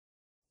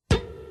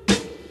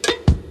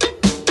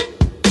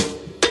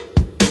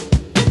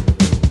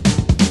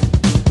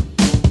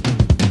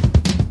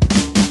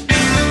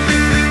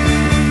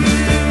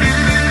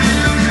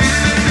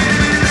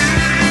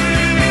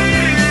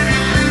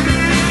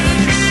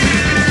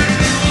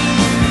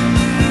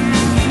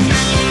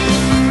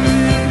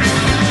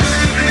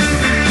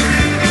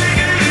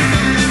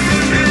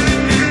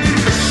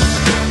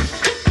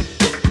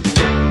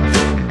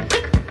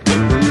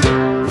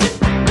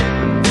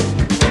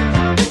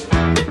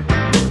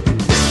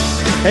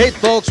Hey,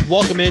 folks,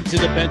 welcome into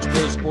the Bench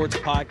Pro Sports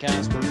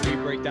Podcast, where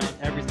we break down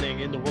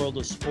everything in the world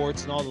of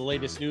sports and all the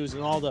latest news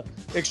and all the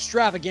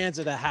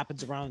extravaganza that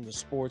happens around the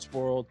sports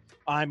world.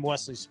 I'm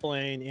Wesley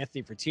Splain,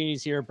 Anthony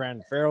Fertini's here,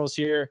 Brandon Farrell's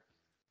here,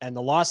 and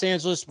the Los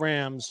Angeles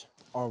Rams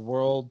are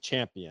world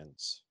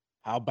champions.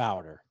 How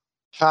about her?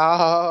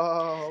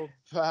 How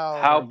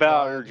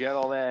about her,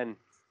 gentlemen?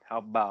 How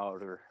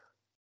about her?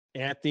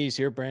 Anthony's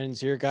here,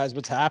 Brandon's here. Guys,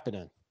 what's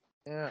happening?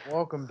 Yeah,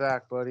 welcome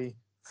back, buddy.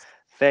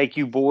 Thank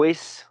you,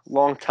 boys.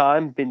 Long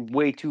time. Been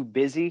way too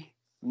busy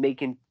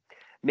making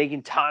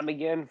time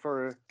again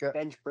for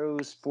Bench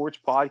Bros Sports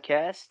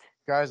Podcast.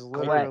 Guys,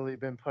 literally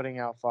been putting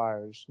out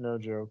fires. No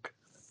joke.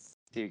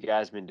 Dude, you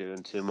guys been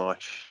doing too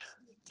much.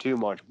 Too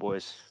much,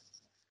 boys.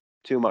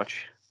 Too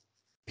much.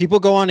 People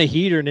go on a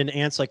heater, and then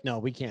Ant's like, no,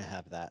 we can't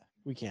have that.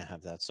 We can't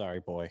have that. Sorry,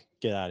 boy.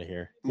 Get out of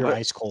here. You're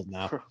ice cold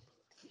now.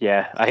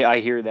 Yeah,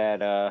 I hear that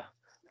the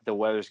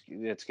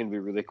it's going to be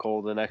really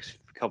cold the next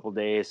couple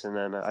days, and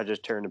then I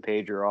just turned the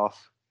pager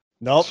off.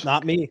 Nope,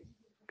 not me.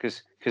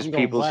 Because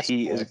people's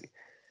heat is...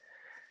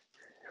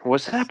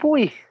 What's that,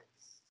 boy?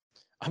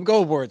 I'm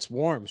going where it's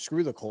warm.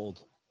 Screw the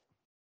cold.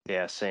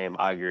 Yeah, same.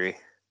 I agree.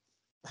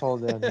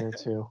 Cold down here,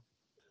 too.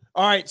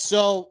 All right,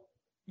 so,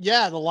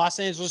 yeah, the Los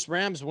Angeles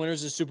Rams,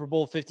 winners of Super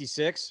Bowl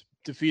 56,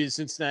 defeated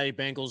Cincinnati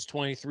Bengals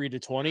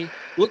 23-20.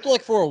 Looked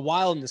like for a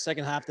while in the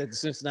second half that the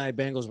Cincinnati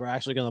Bengals were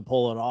actually going to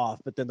pull it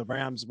off, but then the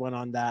Rams went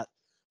on that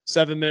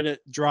 7-minute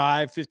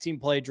drive,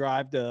 15-play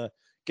drive to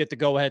get the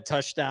go-ahead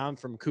touchdown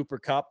from Cooper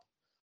Kupp,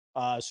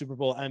 Super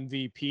Bowl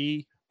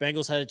MVP.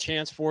 Bengals had a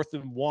chance, 4th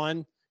and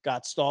 1,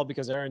 got stalled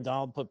because Aaron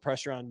Donald put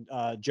pressure on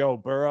Joe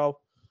Burrow,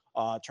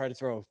 tried to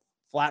throw a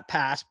flat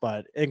pass,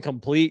 but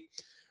incomplete.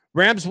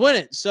 Rams win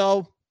it.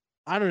 So,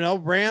 I don't know,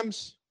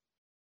 Rams,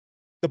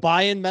 the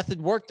buy-in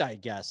method worked, I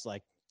guess.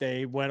 Like,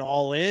 they went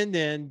all in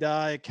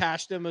and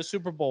cashed them a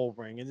Super Bowl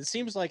ring. And it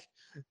seems like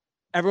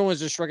everyone's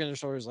just shrugging their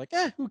shoulders like,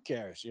 who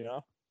cares, you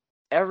know?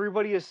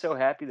 Everybody is so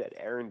happy that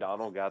Aaron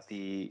Donald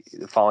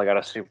finally got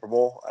a Super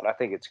Bowl, and I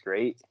think it's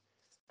great.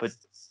 But,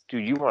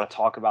 dude, you want to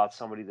talk about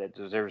somebody that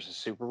deserves a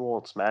Super Bowl?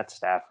 It's Matt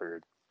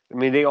Stafford. I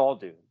mean, they all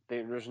do.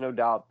 There's no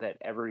doubt that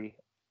every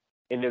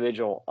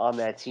individual on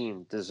that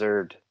team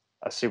deserved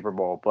a Super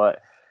Bowl.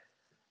 But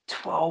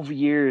 12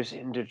 years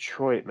in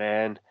Detroit,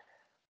 man.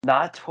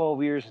 Not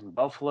 12 years in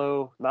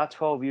Buffalo, not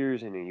 12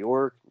 years in New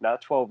York,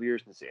 not 12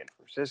 years in San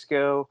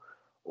Francisco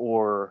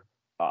or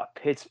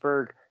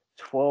Pittsburgh.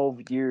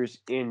 12 years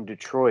in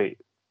Detroit.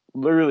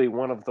 Literally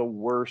one of the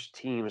worst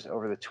teams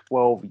over the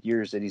 12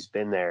 years that he's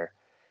been there.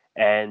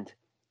 And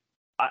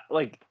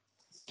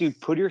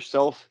dude, put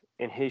yourself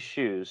in his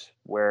shoes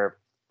where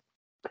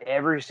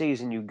every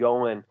season you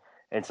go in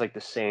and it's like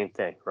the same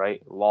thing,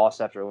 right? Loss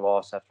after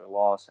loss after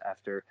loss,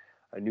 after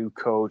a new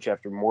coach,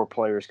 after more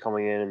players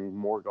coming in and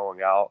more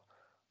going out.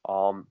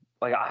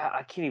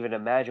 I can't even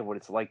imagine what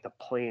it's like to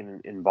play in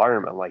an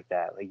environment like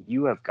that. Like,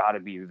 you have got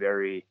to be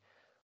very,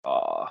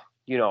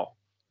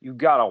 you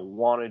got to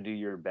want to do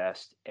your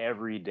best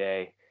every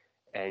day.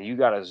 And you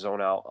got to zone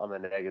out on the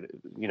negative,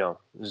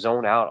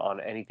 zone out on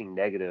anything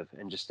negative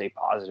and just stay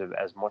positive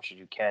as much as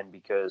you can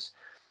because,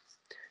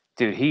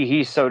 dude,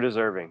 he's so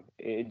deserving.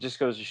 It just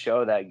goes to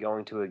show that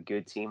going to a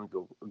good team,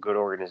 a good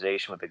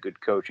organization with a good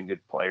coach and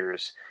good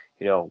players,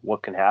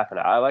 what can happen.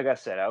 Like I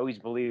said, I always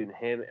believed in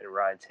him and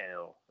Ryan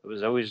Tannehill. It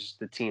was always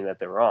the team that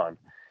they were on.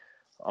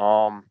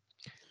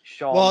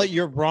 Well,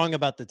 you're wrong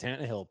about the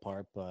Tannehill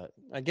part, but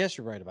I guess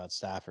you're right about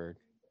Stafford.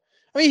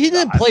 I mean, he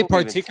didn't play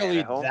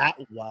particularly that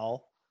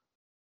well.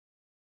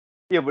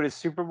 Yeah, but his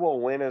Super Bowl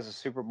win is a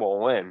Super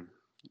Bowl win.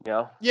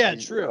 Yeah,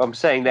 true. I'm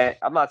saying that.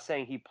 I'm not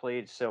saying he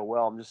played so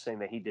well. I'm just saying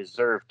that he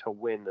deserved to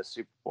win the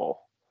Super Bowl.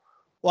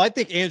 Well, I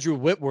think Andrew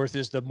Whitworth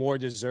is the more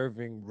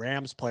deserving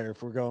Rams player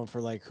if we're going for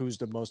like who's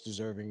the most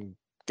deserving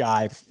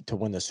guy to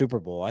win the Super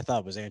Bowl. I thought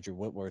it was Andrew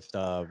Whitworth,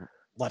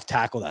 left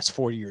tackle that's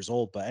 40 years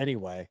old. But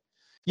anyway,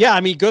 yeah, I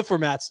mean, good for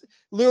Matt.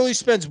 Literally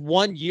spends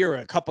 1 year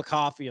at a cup of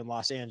coffee in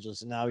Los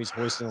Angeles, and now he's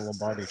hoisting a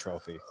Lombardi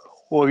trophy.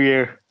 1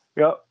 year.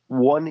 Yep,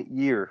 1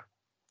 year.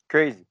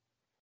 Crazy.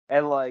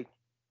 And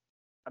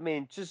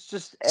just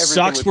everything.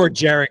 Sucks for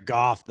Jared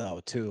Goff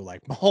though too. Like,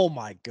 oh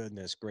my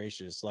goodness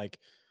gracious, like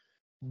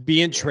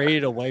being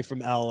traded away from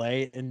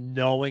LA and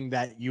knowing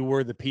that you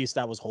were the piece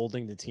that was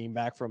holding the team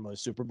back from a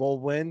Super Bowl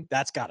win.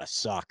 That's gotta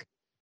suck.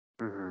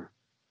 Mm-hmm.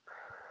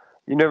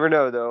 You never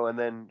know though. And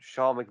then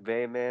Sean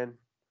McVay, man,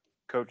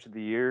 Coach of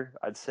the Year,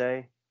 I'd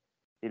say.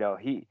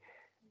 He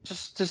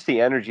just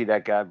the energy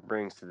that guy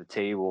brings to the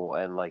table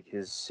and like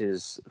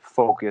his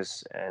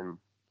focus and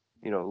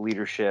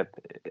leadership,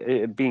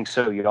 being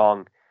so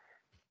young.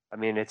 I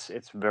mean, it's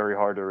very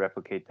hard to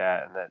replicate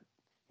that, and that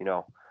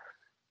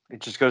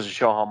it just goes to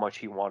show how much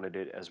he wanted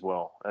it as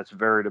well. That's a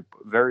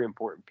very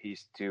important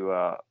piece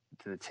to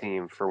the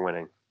team for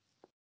winning.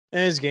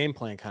 And his game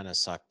plan kind of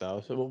sucked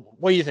though. So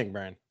what do you think,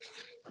 Brian?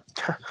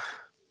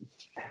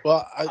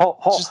 Well,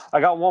 I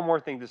got one more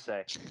thing to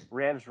say.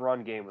 Rams'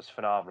 run game was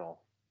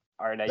phenomenal.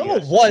 All right, now no,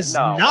 it was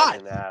not. It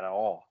wasn't that at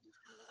all.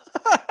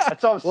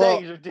 That's all I'm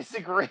saying. You're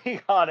disagreeing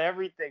on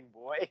everything,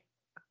 boy.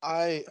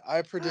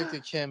 I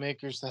predicted Cam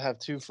Akers to have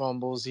 2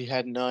 fumbles. He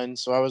had none,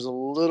 so I was a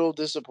little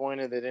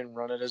disappointed they didn't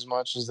run it as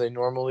much as they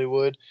normally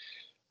would.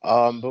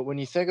 But when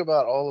you think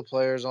about all the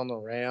players on the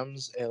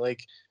Rams,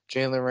 like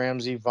Jalen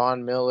Ramsey,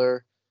 Von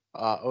Miller,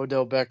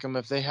 Odell Beckham,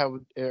 if they had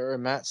or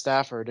Matt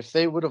Stafford, if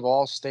they would have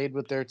all stayed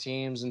with their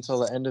teams until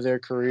the end of their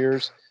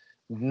careers,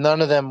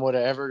 none of them would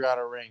have ever got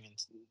a ring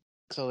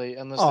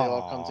unless they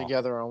all come Oh,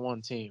 together on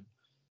one team.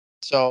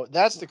 So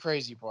that's the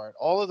crazy part.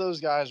 All of those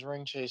guys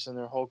ring chasing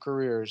their whole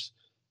careers,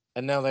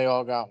 and now they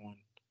all got one.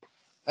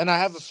 And I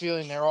have a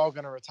feeling they're all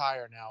going to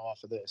retire now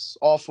off of this.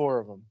 All 4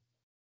 of them,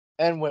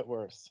 and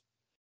Whitworth.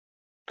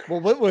 well,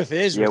 Whitworth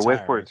is Yeah, retiring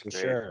Whitworth's for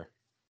great. sure.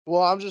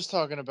 Well, I'm just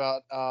talking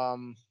about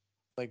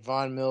like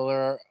Von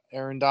Miller,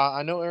 Aaron Don.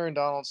 I know Aaron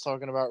Donald's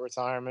talking about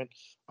retirement.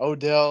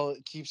 Odell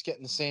keeps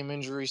getting the same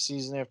injury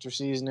season after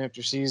season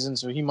after season,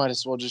 so he might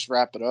as well just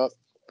wrap it up.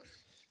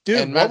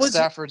 Dude, And Matt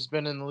Stafford's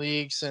been in the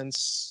league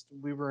since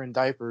we were in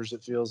diapers,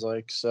 it feels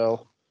like.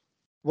 So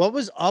what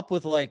was up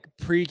with like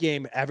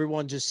pregame?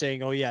 Everyone just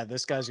saying, "Oh yeah,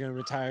 this guy's going to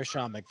retire.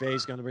 Sean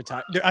McVay's going to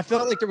retire." I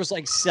felt like there was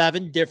like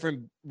 7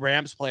 different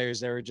Rams players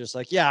that were just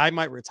like, "Yeah, I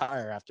might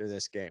retire after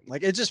this game."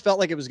 Like it just felt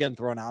like it was getting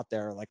thrown out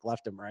there, like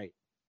left and right.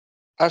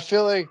 I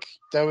feel like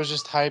that was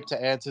just hype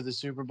to add to the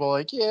Super Bowl.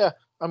 Like, yeah,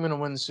 I'm gonna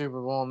win the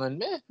Super Bowl, and then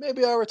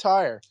maybe I'll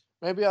retire.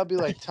 Maybe I'll be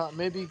like Tom.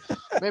 Maybe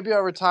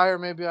I'll retire.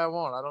 Maybe I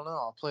won't. I don't know.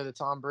 I'll play the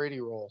Tom Brady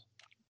role.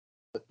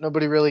 But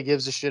nobody really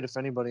gives a shit if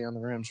anybody on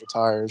the Rams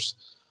retires.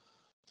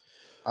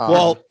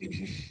 Well,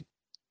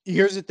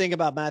 here's the thing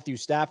about Matthew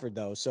Stafford,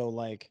 though. So,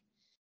 like,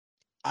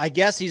 I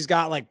guess he's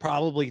got like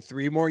probably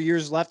 3 more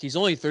years left. He's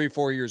only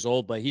 34 years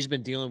old, but he's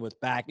been dealing with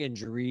back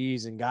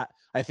injuries and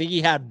I think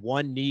he had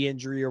 1 knee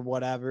injury or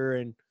whatever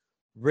and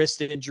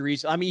wrist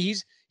injuries. I mean,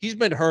 he's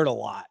been hurt a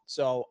lot.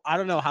 So I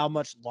don't know how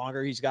much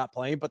longer he's got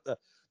playing, but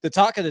the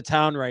talk of the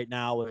town right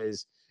now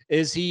is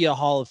he a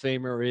Hall of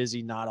Famer or is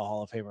he not a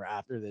Hall of Famer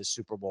after this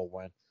Super Bowl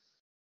win?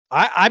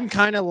 I'm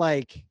kind of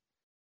like,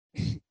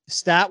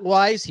 stat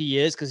wise, he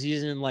is because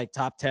he's in like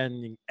top 10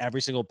 in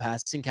every single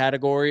passing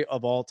category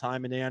of all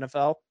time in the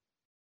NFL.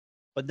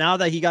 But now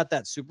that he got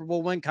that Super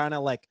Bowl win, kind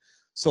of like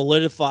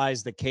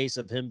solidifies the case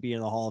of him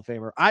being a Hall of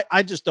Famer.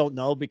 I just don't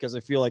know because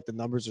I feel like the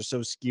numbers are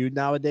so skewed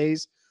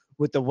nowadays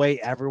with the way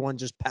everyone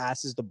just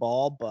passes the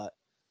ball. But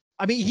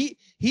I mean,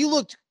 he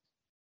looked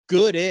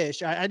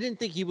good-ish. I didn't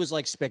think he was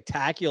like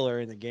spectacular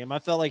in the game. I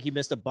felt like he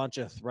missed a bunch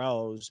of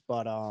throws,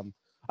 but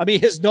I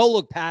mean, his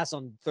no-look pass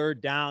on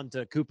 3rd down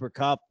to Cooper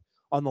Kupp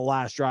on the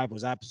last drive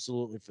was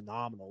absolutely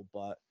phenomenal.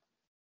 But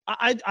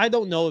I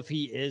don't know if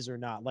he is or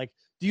not. Like,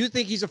 do you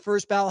think he's a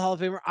first ballot Hall of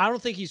Famer? I don't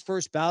think he's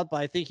first ballot,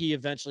 but I think he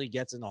eventually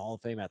gets in the Hall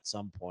of Fame at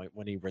some point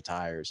when he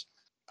retires.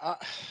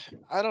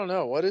 I don't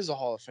know what is a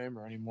Hall of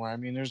Famer anymore. I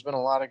mean, there's been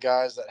a lot of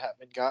guys that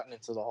haven't gotten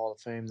into the Hall of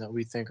Fame that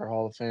we think are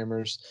Hall of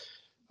Famers.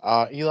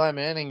 Eli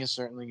Manning is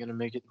certainly going to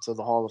make it into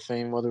the Hall of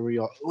Fame, whether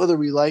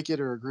we like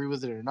it or agree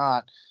with it or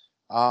not.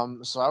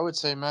 So I would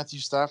say Matthew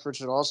Stafford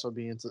should also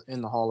be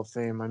in the Hall of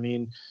Fame. I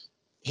mean,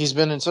 he's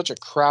been in such a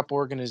crap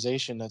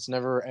organization that's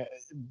never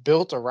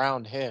built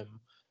around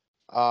him,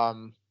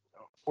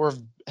 or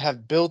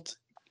have built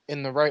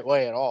in the right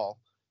way at all.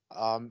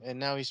 And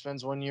now he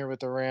spends 1 year with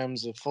the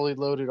Rams, a fully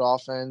loaded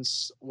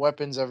offense,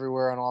 weapons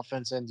everywhere on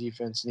offense and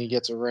defense, and he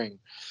gets a ring.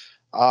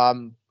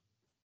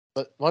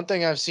 But one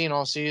thing I've seen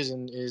all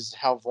season is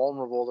how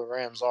vulnerable the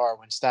Rams are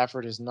when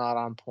Stafford is not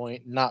on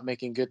point, not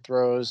making good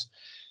throws.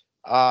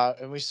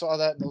 And we saw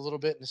that a little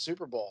bit in the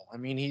Super Bowl. I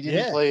mean, he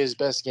didn't play his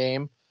best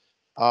game.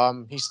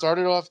 He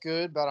started off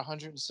good, about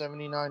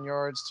 179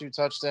 yards, 2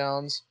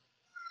 touchdowns,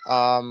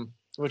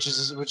 which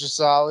is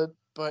solid.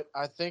 But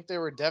I think they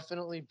were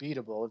definitely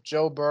beatable. If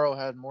Joe Burrow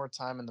had more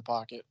time in the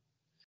pocket,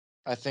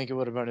 I think it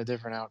would have been a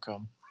different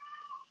outcome.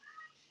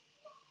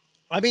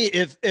 I mean,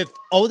 if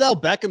Odell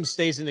Beckham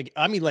stays in the,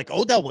 I mean, like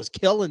Odell was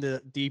killing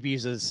the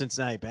DBs of the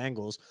Cincinnati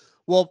Bengals.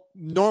 Well,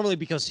 normally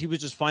because he would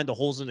just find the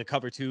holes in the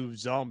cover 2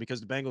 zone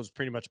because the Bengals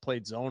pretty much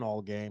played zone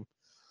all game.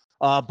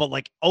 But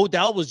like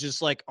Odell was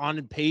just like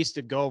on pace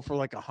to go for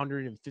like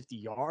 150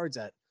 yards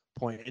at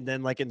point, and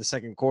then like in the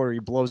second quarter he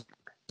blows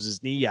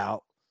his knee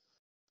out.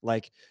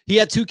 Like he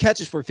had 2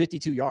 catches for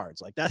 52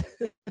 yards. Like that,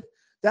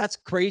 that's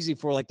crazy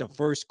for like the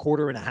first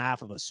quarter and a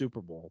half of a Super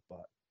Bowl.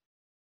 But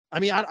I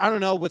mean, I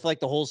don't know with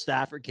like the whole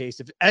Stafford case.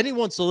 If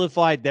anyone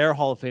solidified their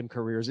Hall of Fame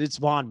careers, it's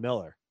Von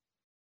Miller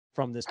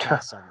from this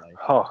past Sunday.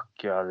 Oh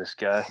God, this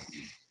guy,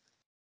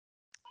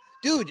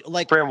 Dude.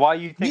 Like, Brand, why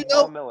you think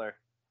know, Von Miller?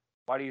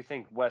 Why do you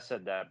think Wes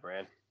said that,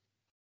 Brand?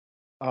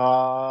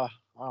 I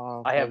don't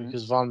know, I have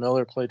because Von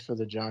Miller played for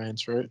the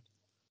Giants, right?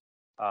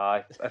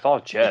 I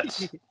thought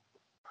Jets.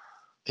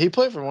 He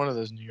played for one of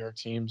those New York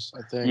teams,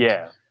 I think.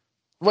 Yeah.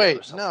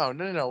 Wait,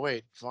 no.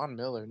 Wait, Von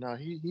Miller. No,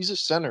 he's a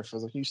center for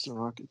the Houston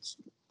Rockets.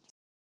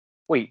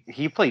 Wait,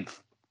 he played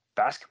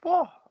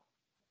basketball?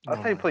 I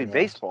thought he played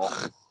baseball.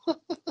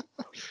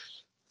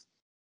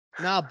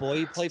 Nah, boy,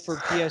 he played for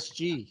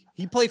PSG.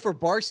 He played for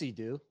Barcy,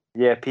 dude.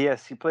 Yeah,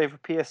 He played for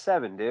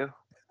PS7, dude.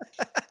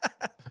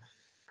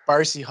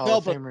 Barcy Hall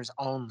of Famers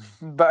only.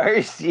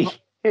 Barcy.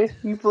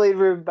 You played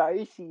for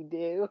Barcy,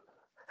 dude.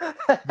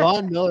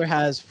 Von Miller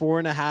has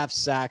 4.5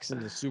 sacks in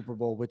the Super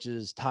Bowl, which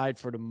is tied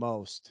for the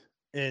most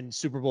in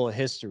Super Bowl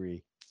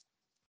history.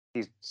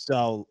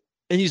 So,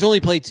 and he's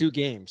only played 2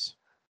 games.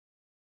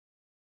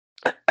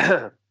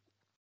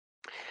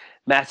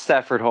 Matt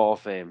Stafford Hall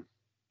of Fame.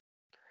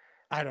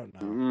 I don't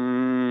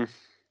know.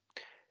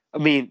 I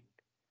mean,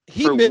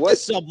 he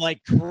missed some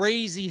like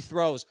crazy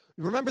throws.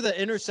 Remember the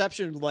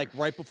interception like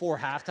right before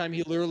halftime?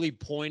 He literally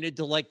pointed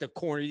to like the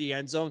corner of the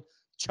end zone,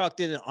 chucked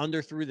it and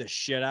underthrew the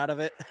shit out of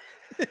it.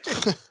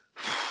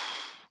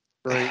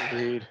 Great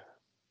read.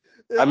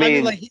 I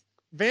mean like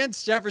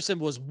Vance Jefferson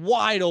was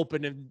wide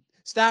open and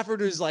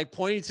Stafford was like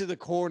pointing to the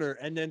corner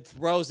and then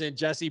throws in.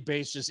 Jesse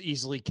Bates just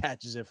easily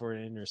catches it for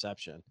an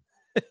interception.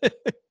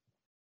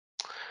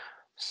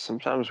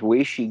 Sometimes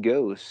way she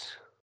goes.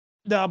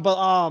 No,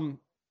 but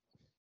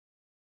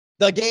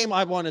the game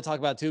I want to talk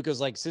about too,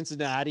 because like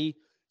Cincinnati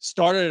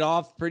started it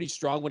off pretty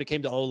strong when it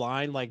came to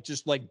O-line, like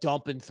just like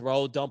dump and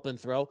throw.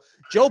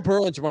 Joe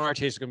Burrow and Ja'Marr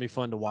Chase are gonna be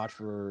fun to watch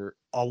for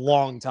a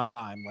long time.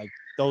 Like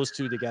those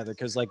two together,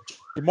 because like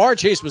Ja'Marr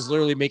Chase was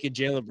literally making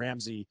Jalen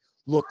Ramsey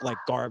look like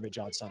garbage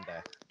on Sunday.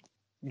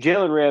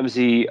 Jalen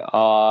Ramsey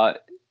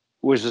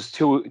was just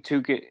too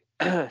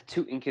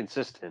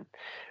inconsistent,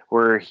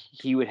 where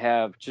he would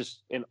have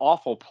just an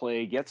awful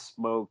play, get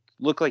smoked,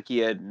 look like he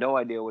had no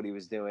idea what he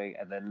was doing,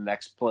 and then the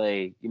next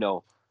play,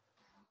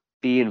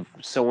 being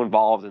so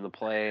involved in the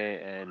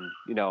play and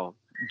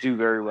do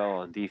very well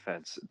on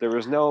defense. There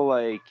was no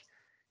like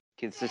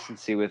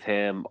consistency with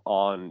him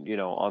on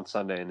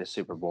Sunday in the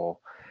Super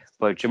Bowl.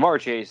 But Ja'Marr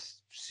Chase,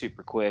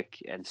 super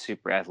quick and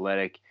super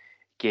athletic,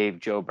 gave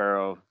Joe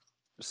Burrow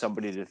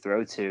somebody to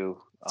throw to.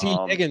 T.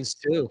 Higgins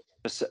too.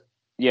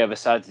 Yeah,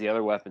 besides the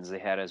other weapons they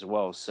had as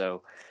well.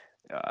 So,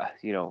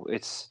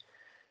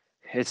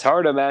 it's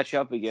hard to match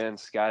up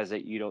against guys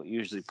that you don't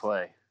usually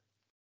play.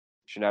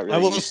 You're not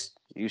really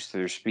used to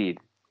their speed.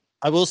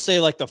 I will say,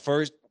 like the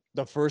first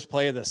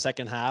play of the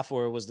second half,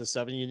 where it was the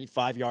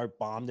 75-yard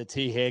bomb to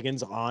T.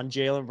 Higgins on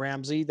Jalen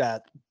Ramsey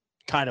that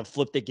kind of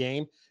flipped the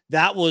game.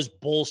 That was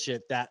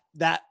bullshit.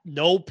 That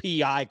no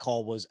PI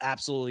call was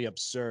absolutely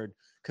absurd.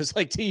 Because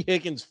like T.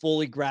 Higgins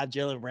fully grabbed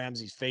Jalen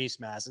Ramsey's face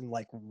mask and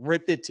like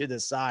ripped it to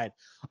the side.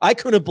 I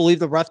couldn't believe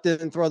the ref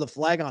didn't throw the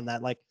flag on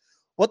that. Like,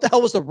 what the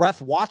hell was the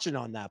ref watching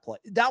on that play?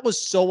 That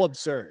was so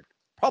absurd.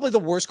 Probably the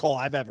worst call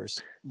I've ever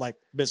like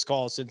missed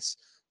call since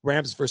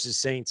Rams versus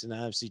Saints in the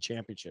NFC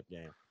Championship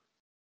game.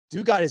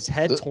 Dude got his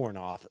head torn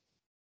off.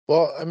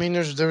 Well, I mean,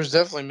 there was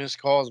definitely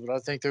missed calls, but I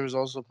think there was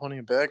also plenty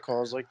of bad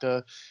calls, like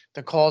the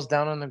calls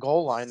down on the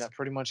goal line that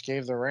pretty much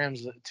gave the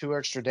Rams 2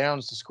 extra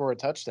downs to score a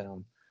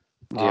touchdown.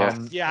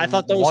 Yeah, I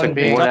thought those one were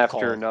being one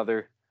after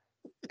another.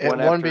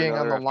 One being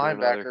on the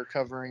linebacker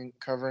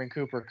covering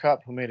Cooper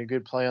Kupp, who made a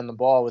good play on the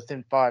ball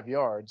within 5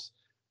 yards,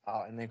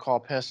 and they call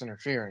pass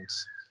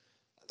interference.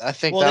 I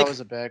think that was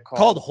a bad call.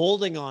 Called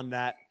holding on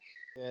that.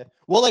 Yeah.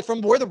 Well, like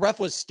from where the ref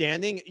was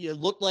standing, it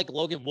looked like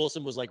Logan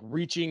Wilson was like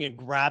reaching and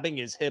grabbing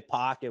his hip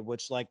pocket,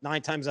 which like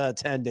 9 times out of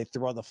 10 they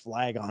throw the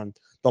flag on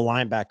the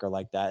linebacker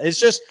like that. It's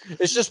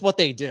just what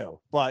they do.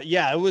 But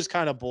yeah, it was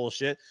kind of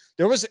bullshit.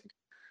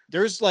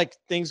 There's like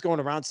things going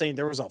around saying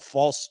there was a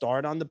false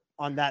start on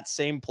that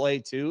same play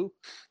too,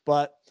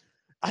 but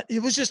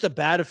it was just a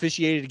bad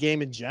officiated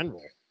game in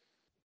general.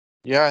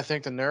 Yeah, I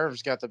think the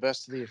nerves got the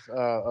best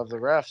of the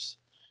refs.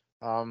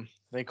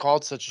 They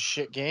called such a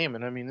shit game,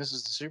 and I mean, this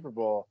is the Super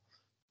Bowl.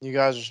 You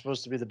guys are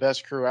supposed to be the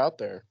best crew out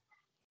there.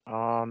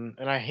 And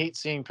I hate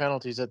seeing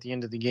penalties at the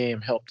end of the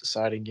game help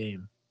decide a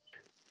game.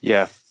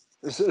 Yeah,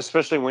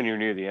 especially when you're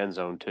near the end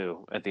zone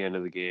too. At the end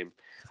of the game,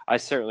 I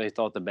certainly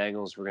thought the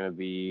Bengals were going to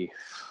be.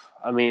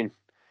 I mean,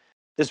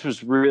 I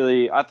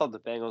thought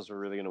the Bengals were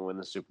really going to win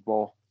the Super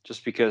Bowl,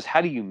 just because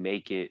how do you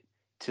make it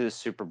to the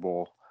Super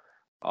Bowl?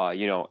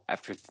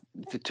 After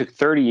it took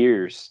 30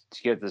 years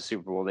to get to the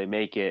Super Bowl, they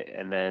make it,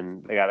 and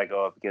then they got to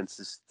go up against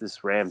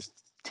this Rams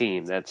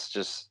team that's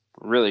just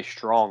really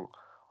strong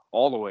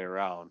all the way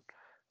around,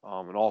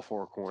 in all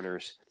 4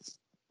 corners.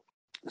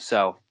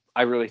 So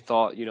I really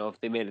thought, if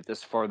they made it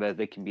this far, that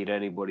they can beat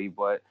anybody.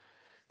 But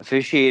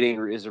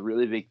officiating is a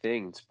really big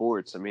thing in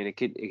sports. I mean, it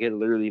could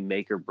literally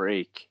make or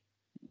break,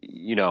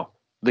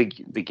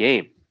 the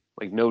game.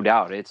 Like, no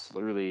doubt, it's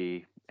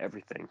literally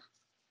everything.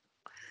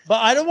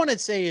 But I don't want to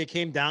say it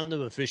came down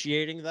to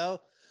officiating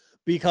though,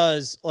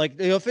 because like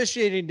the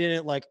officiating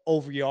didn't like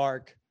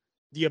overarch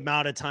the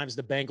amount of times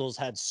the Bengals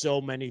had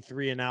so many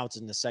 3-and-outs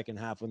in the second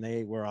half when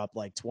they were up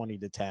like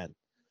 20-10,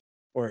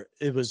 or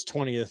it was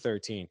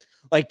 20-13.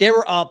 Like they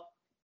were up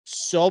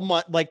so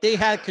much, like they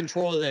had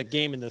control of that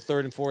game in the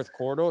third and fourth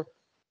quarter.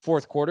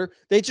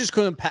 They just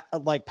couldn't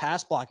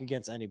pass block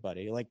against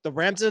anybody. Like the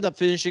Rams ended up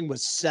finishing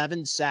with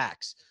 7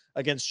 sacks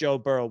against Joe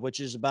Burrow, which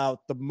is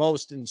about the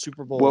most in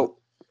Super Bowl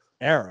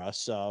era.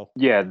 So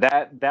yeah,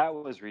 that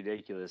was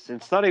ridiculous.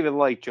 It's not even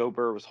like Joe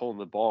Burrow was holding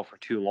the ball for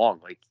too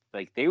long.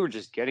 Like they were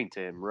just getting to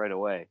him right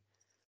away.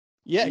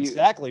 Yeah,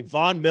 exactly.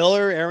 Von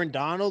Miller, Aaron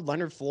Donald,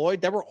 Leonard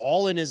Floyd, they were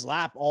all in his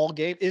lap all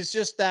game. It's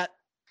just that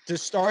to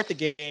start the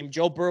game,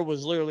 Joe Burrow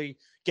was literally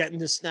getting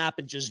the snap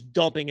and just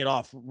dumping it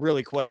off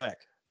really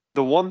quick.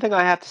 The one thing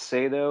I have to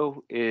say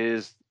though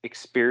is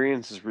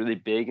experience is really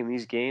big in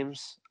these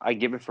games. I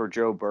give it for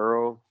Joe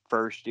Burrow,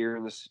 first year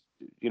in this,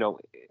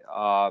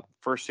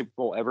 first Super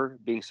Bowl ever,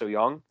 being so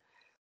young.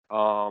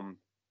 Um,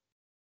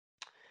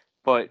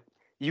 but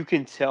you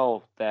can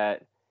tell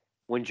that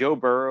when Joe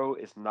Burrow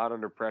is not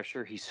under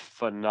pressure, he's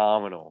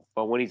phenomenal.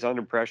 But when he's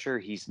under pressure,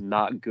 he's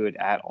not good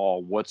at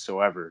all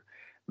whatsoever.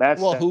 Matt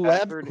Well,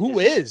 Stafford who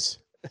is?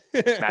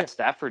 Matt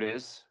Stafford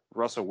is.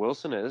 Russell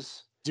Wilson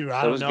is. Dude,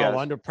 I don't Those know. guys.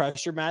 Under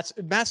pressure,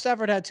 Matt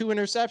Stafford had 2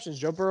 interceptions.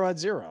 Joe Burrow had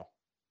 0.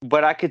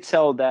 But I could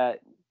tell that.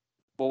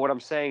 Well, what I'm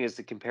saying is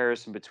the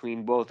comparison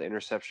between both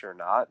interception or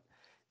not,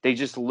 they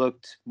just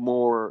looked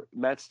more.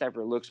 Matt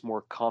Stafford looks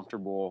more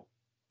comfortable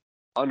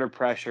under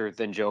pressure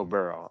than Joe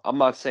Burrow. I'm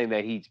not saying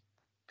that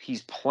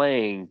he's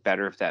playing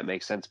better, if that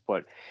makes sense,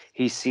 but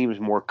he seems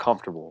more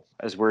comfortable.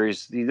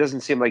 He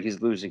doesn't seem like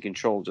he's losing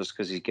control just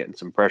because he's getting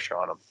some pressure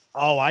on him.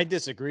 Oh, I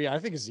disagree. I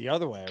think it's the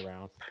other way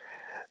around.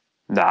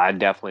 Nah, I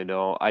definitely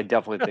don't. I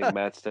definitely think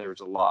Matt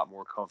Stafford's a lot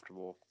more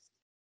comfortable.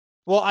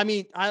 Well, I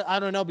mean, I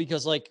don't know,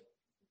 because like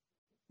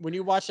when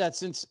you watch that,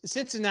 since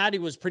Cincinnati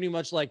was pretty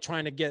much like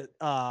trying to get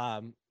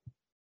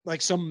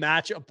like some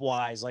matchup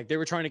wise, like they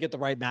were trying to get the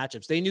right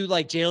matchups. They knew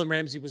like Jalen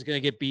Ramsey was going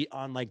to get beat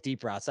on like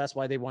deep routes. That's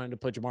why they wanted to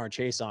put Jamar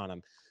Chase on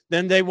him.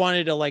 Then they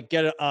wanted to like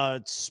get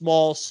a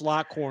small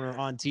slot corner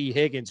on T.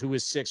 Higgins, who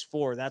was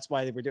 6'4". That's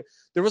why they were doing.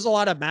 There was a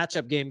lot of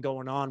matchup game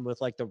going on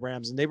with like the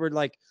Rams, and they were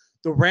like,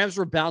 the Rams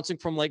were bouncing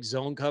from like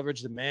zone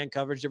coverage to man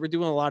coverage. They were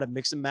doing a lot of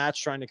mix and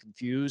match, trying to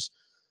confuse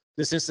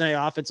the Cincinnati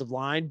offensive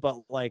line. But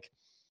like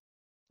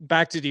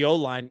back to the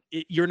O-line,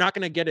 you're not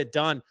going to get it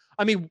done.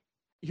 I mean,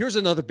 here's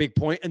another big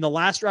point. In the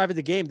last drive of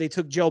the game, they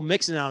took Joe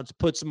Mixon out to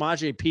put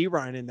Samaje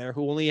Perine in there,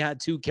 who only had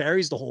 2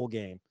 carries the whole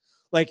game.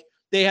 Like,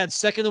 they had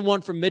 2nd and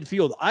 1 from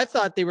midfield. I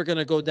thought they were going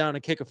to go down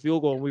and kick a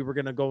field goal and we were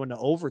going to go into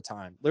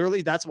overtime.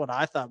 Literally, that's what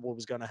I thought what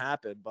was going to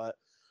happen. But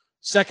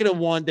 2nd and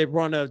 1, they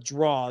run a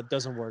draw. It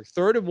doesn't work.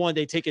 3rd and 1,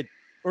 they take it.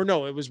 Or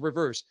no, it was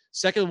reversed.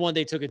 2nd and 1,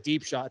 they took a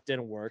deep shot.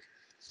 Didn't work.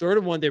 3rd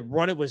and 1, they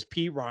run it with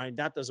Perine.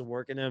 That doesn't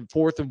work. And then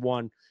 4th and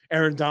 1,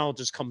 Aaron Donald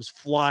just comes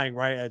flying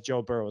right at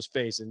Joe Burrow's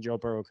face, and Joe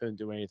Burrow couldn't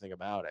do anything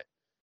about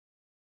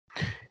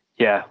it.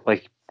 Yeah,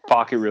 like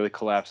pocket really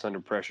collapsed under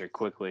pressure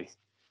quickly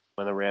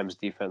when the Rams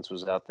defense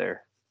was out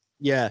there.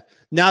 Yeah.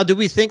 Now, do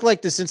we think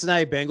like the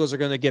Cincinnati Bengals are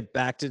going to get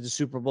back to the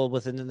Super Bowl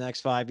within the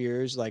next 5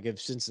 years? Like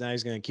if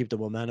Cincinnati's going to keep the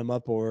momentum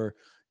up, or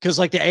because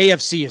like the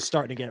AFC is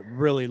starting to get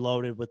really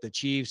loaded with the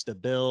Chiefs, the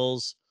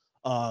Bills.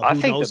 Who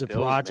knows if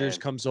Rodgers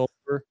comes over?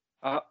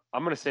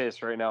 I'm going to say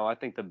this right now. I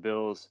think the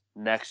Bills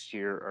next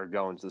year are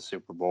going to the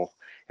Super Bowl.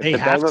 If They the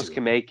have Bengals to.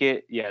 can make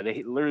it, yeah,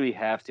 they literally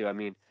have to. I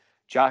mean,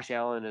 Josh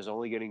Allen is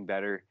only getting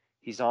better.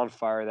 He's on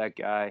fire, that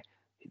guy.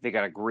 They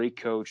got a great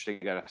coach. They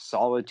got a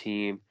solid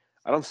team.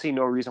 I don't see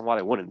no reason why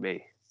they wouldn't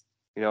be.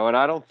 You know, and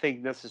I don't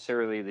think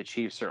necessarily the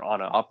Chiefs are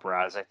on an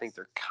uprise. I think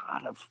they're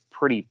kind of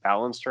pretty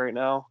balanced right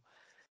now.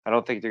 I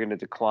don't think they're going to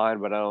decline,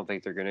 but I don't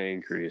think they're going to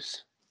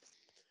increase.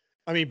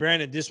 I mean,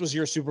 Brandon, this was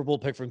your Super Bowl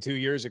pick from 2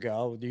 years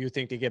ago. Do you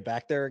think they get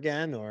back there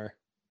again, or?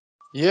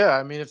 Yeah,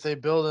 I mean, if they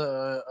build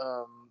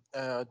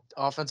a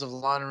offensive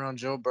line around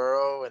Joe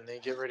Burrow and they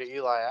get rid of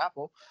Eli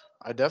Apple,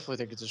 I definitely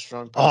think it's a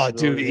strong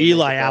possibility. Oh, dude,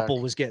 Eli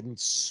Apple was getting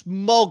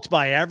smoked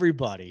by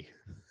everybody.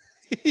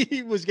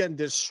 He was getting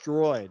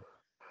destroyed.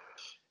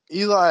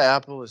 Eli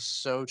Apple is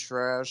so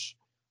trash.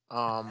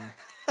 I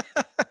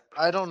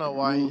don't know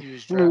why he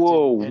was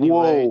drafted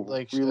anyway,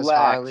 as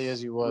highly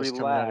as he was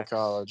coming out of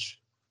college.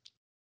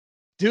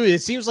 Dude,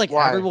 it seems like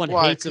everyone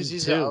hates him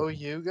he's too. An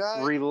OU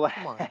guy?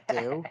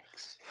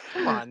 Relax.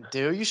 Come on,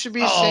 dude. You should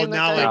be ashamed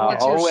that guy went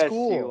to your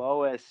school.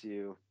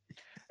 OSU.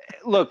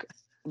 Look,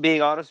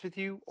 being honest with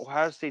you,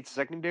 Ohio State's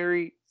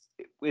secondary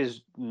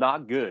is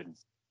not good.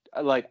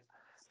 Like,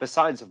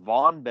 besides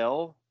Von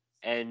Bell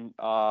and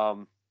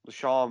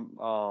Marshawn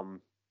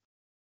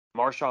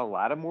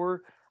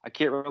Lattimore, I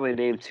can't really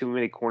name too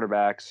many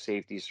cornerbacks,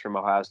 safeties from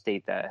Ohio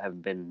State that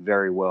have been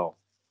very well.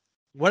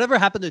 Whatever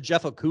happened to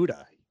Jeff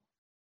Okudah?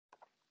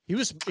 He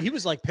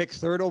was like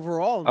picked 3rd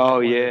overall.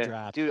 In the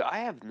draft. Dude, I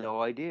have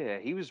no idea.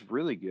 He was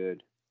really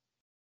good.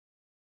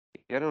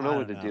 I don't know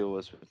what the deal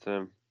was with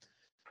him.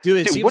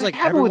 Dude, it seems like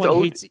everyone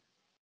hates.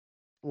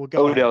 Well,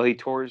 Odell, he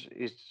tore his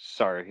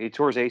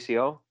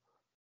ACL.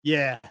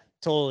 Yeah,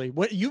 totally.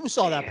 What you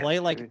saw that play?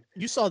 Like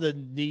you saw the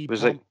knee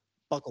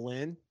buckle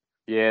in.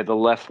 Yeah, the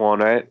left one,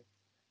 right?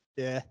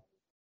 Yeah.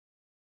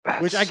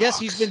 Which I guess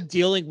he's been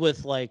dealing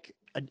with like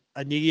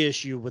a knee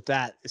issue with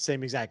that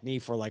same exact knee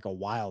for like a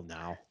while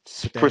now.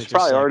 It's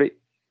probably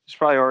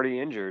already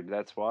injured.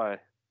 That's why.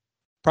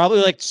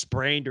 Probably like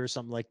sprained or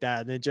something like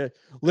that. And it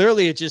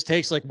just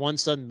takes like one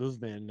sudden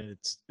movement and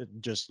it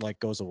just like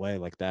goes away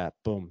like that.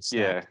 Boom. Snap.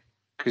 Yeah.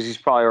 Because he's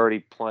probably already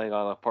playing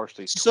on a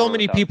partially. So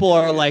many people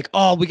are like,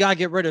 "Oh, we gotta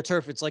get rid of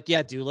turf." It's like,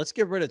 yeah, dude, let's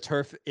get rid of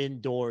turf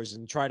indoors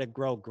and try to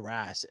grow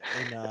grass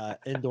in an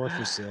indoor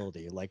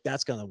facility. Like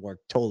that's gonna work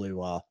totally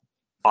well.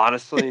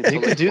 Honestly,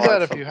 you could do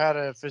that if you had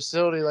a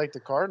facility like the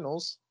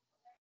Cardinals.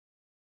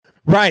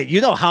 Right.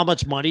 You know how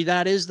much money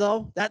that is,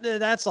 though?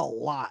 That's a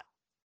lot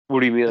What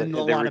do you mean? and a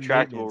The lot of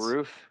retractable maintenance.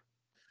 roof?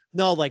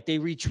 No, like they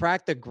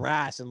retract the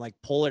grass and like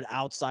pull it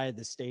outside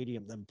the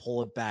stadium, then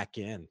pull it back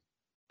in.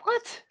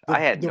 What? The I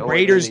had the no idea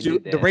Raiders they do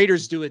did the that.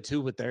 Raiders do it too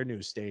with their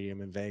new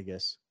stadium in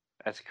Vegas.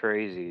 That's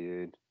crazy,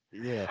 dude.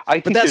 Yeah. I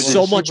But think that's there's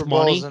Well, so the much Super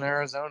Bowl is money. in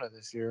Arizona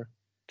this year,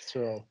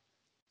 so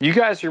You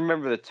guys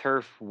remember the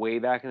turf way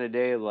back in the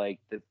day, like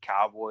the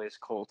Cowboys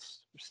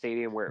Colts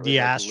stadium, where it was The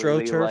like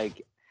literally AstroTurf?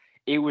 like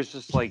it was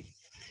just like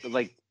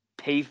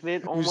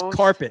pavement It was almost.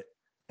 carpet.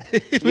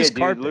 It Yeah, was dude,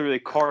 carpet. literally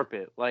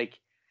carpet. Like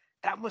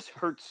that must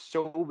hurt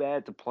so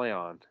bad to play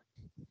on.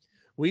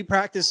 We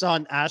practiced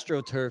on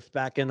AstroTurf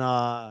back in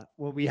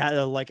when we had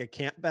a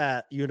camp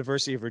at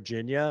University of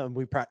Virginia, and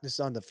we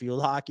practiced on the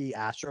field hockey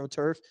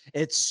AstroTurf.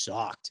 It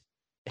sucked.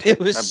 It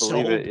was I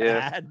believe so it,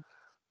 yeah. bad.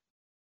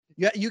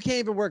 Yeah, you can't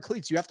even wear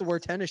cleats. You have to wear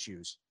tennis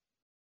shoes.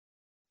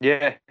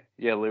 Yeah,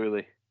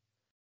 literally.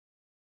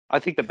 I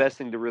think the best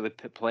thing to really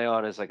play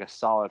on is like a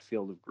solid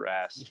field of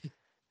grass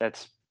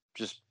that's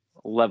just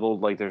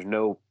leveled, like there's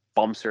no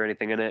bumps or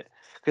anything in it.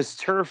 Because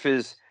turf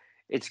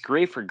it's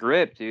great for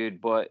grip, dude,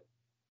 but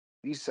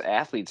these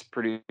athletes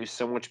produce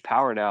so much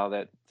power now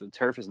that the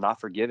turf is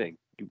not forgiving.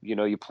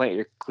 You plant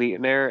your cleat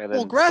in there, and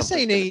Well, then grass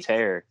something's ain't gonna a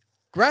tear.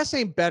 grass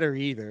ain't better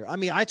either. I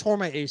mean, I tore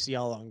my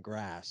ACL on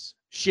grass,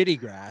 shitty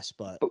grass,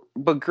 but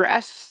But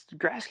grass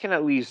can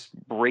at least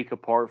break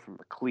apart from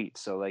the cleat.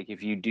 So like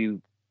if you do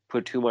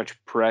put too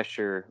much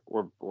pressure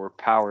or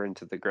power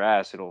into the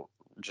grass, it'll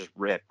just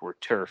rip. Or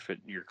turf,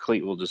 your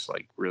cleat will just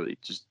like really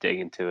just dig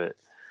into it.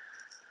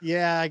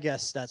 yeah, I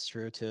guess that's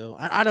true too.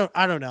 I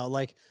don't know.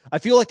 Like I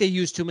feel like they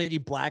use too many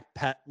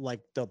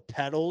like the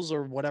pedals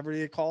or whatever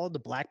they call it, the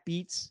black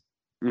beats.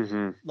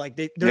 Mm-hmm. Like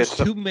there's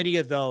too many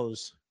of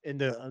those in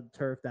the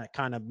turf that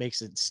kind of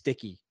makes it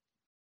sticky.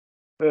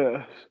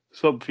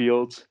 Some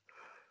fields.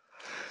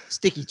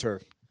 Sticky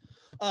turf.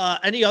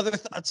 Any other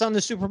thoughts on the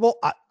Super Bowl?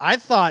 I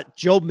thought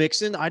Joe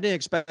Mixon. I didn't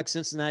expect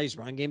Cincinnati's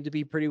run game to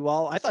be pretty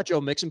well. I thought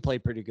Joe Mixon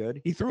played pretty good.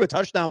 He threw a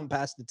touchdown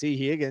past the T.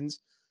 Higgins,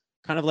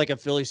 kind of like a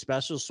Philly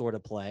special sort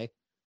of play.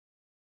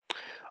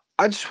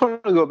 I just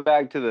want to go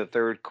back to the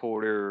third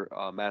quarter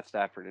Matt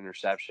Stafford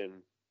interception,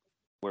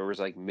 where it was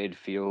like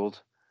midfield.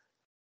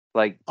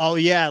 Like, oh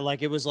yeah,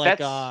 like it was like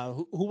that's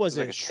who was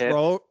like it? a tip.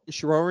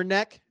 Schroer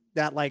neck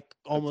that like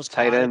almost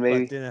Tight caught end, it,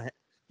 maybe. but didn't.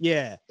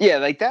 Yeah. Yeah,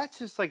 like that's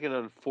just like an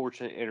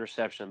unfortunate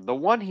interception. The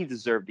one he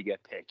deserved to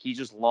get picked. He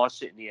just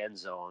launched it in the end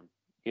zone,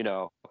 and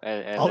Oh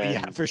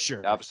yeah, then for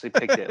sure. obviously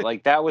picked it.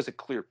 Like that was a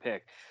clear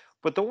pick.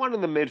 But the one in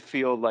the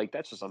midfield, like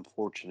that's just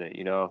unfortunate,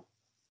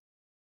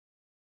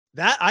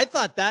 That I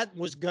thought that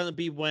was gonna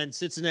be when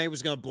Cincinnati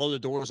was gonna blow the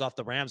doors off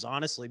the Rams,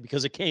 honestly,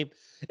 because it came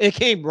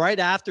right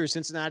after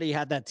Cincinnati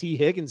had that T.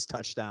 Higgins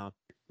touchdown.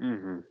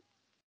 Mm-hmm.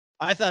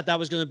 I thought that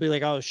was gonna be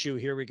like, oh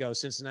shoot, here we go.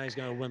 Cincinnati's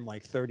gonna win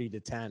like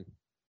 30-10.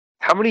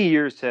 How many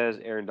years has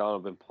Aaron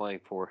Donald been playing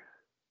for?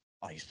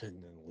 Oh, he's been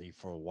in the league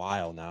for a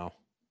while now.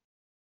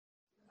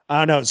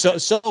 I don't know.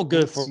 So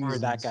good for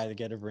that guy to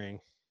get a ring.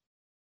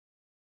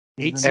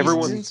 He's 8 been in the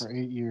Everyone's- league for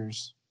 8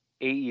 years.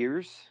 8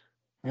 years?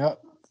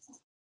 Yep.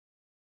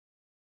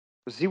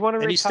 Does he want to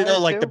retire And he's still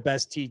like too? the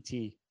best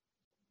TT.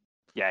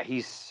 Yeah,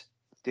 he's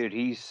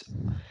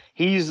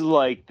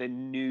like the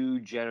new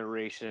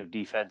generation of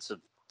defensive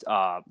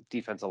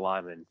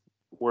linemen,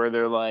 where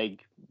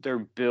they're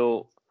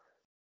built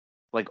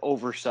like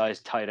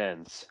oversized tight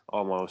ends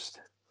almost.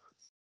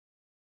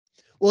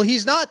 Well,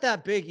 he's not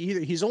that big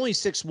either. He's only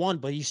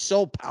 6'1", but he's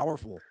so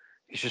powerful.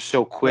 He's just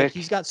so quick. Like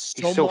he's got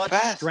so so much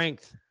fast.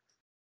 strength.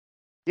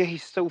 Yeah,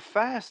 he's so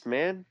fast,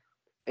 man.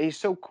 And he's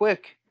so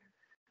quick.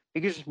 He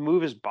can just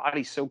move his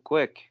body so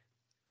quick.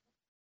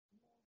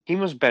 He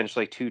must bench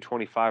like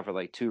 225 for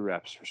like 2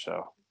 reps or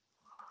so.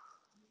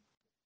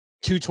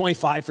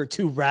 225 for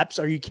 2 reps?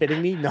 Are you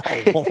kidding me? No,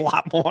 a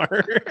lot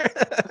more.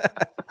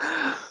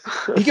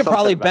 He could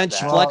probably bench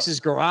flex his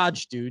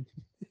garage, dude.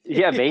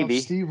 Yeah, maybe.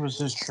 If Steve was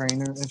his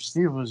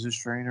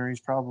trainer, he's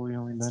probably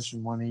only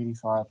benching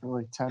 185 for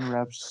like 10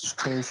 reps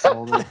to his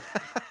shoulder.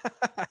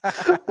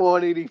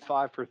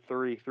 185 for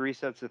 3. 3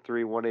 sets of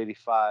 3,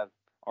 185.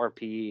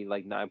 RPE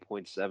like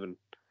 9.7.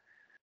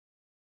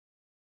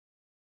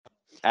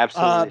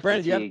 Absolutely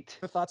Brandon, do you fatigued.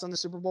 have thoughts on the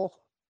Super Bowl?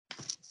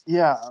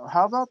 Yeah,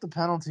 how about the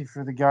penalty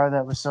for the guy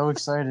that was so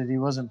excited he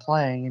wasn't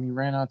playing and he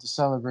ran out to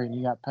celebrate and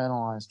he got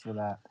penalized for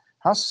that?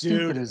 How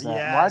stupid is that?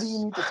 Yes. Why do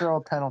you need to throw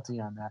a penalty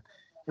on that?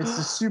 It's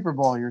the Super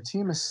Bowl. Your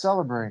team is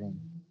celebrating.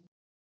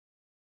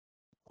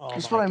 Oh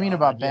That's my what I mean God,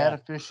 about bad yeah.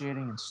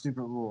 officiating and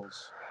stupid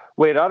rules.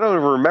 Wait, I don't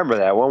even remember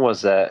that. When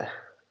was that?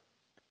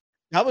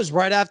 That was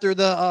right after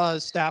the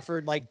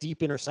Stafford like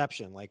deep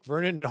interception. Like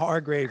Vernon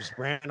Hargraves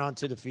ran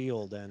onto the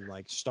field and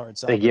like started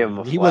They give celebrating.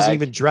 him a He wasn't flag?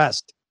 even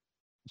dressed.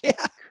 Yeah.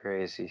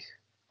 Crazy.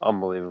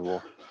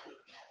 Unbelievable.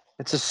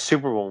 It's a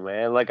Super Bowl,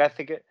 man. Like, I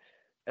think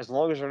as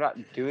long as they're not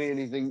doing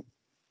anything,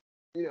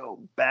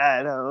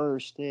 bad, I don't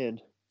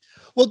understand.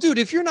 Well, dude,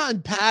 if you're not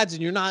in pads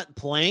and you're not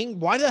playing,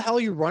 why the hell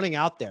are you running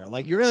out there?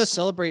 Like you're gonna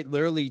celebrate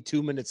literally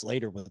 2 minutes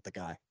later with the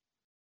guy.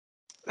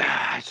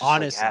 It's just like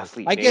Honestly,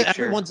 athlete I get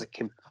nature. everyone's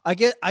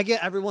Like, I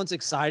get everyone's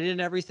excited and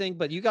everything,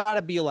 but you got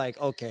to be like,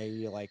 okay,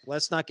 you're like,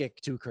 let's not get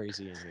too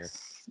crazy in here.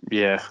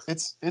 yeah,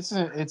 It's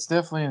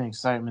definitely an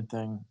excitement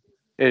thing.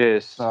 it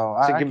is. So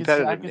It's a I could see,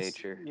 competitive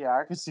nature. yeah,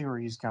 I could see where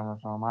he's coming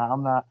from.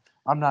 I'm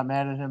not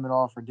mad at him at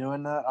all for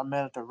doing that. I'm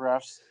mad at the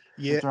refs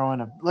for Yeah.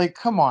 throwing a like.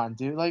 Come on,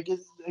 dude.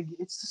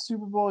 It's the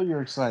Super Bowl.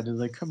 You're excited.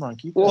 Like, come on,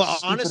 keep that Well,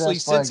 stupid honestly,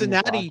 ass flag in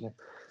your pocket.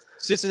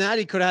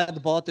 Cincinnati could have had the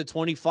ball at the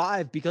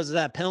 25 because of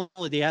that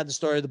penalty. They had to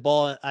start the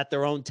ball at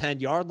their own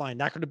 10-yard line.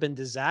 That could have been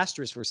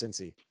disastrous for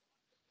Cincy.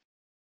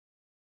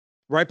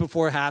 Right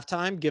before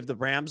halftime, give the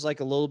Rams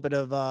like a little bit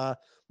of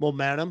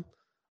momentum.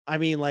 I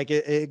mean, like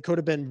it could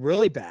have been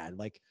really bad.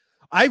 Like,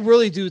 I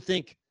really do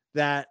think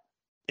that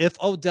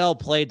if Odell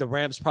played, the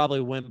Rams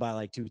probably win by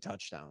like 2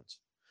 touchdowns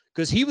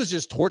because he was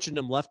just torching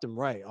them left and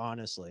right,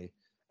 honestly.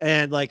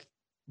 And like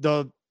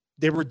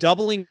they were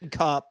doubling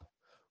Cup,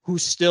 who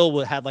still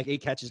had like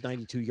 8 catches,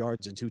 92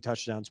 yards, and 2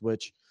 touchdowns,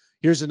 which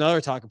here's another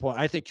talking point.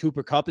 I think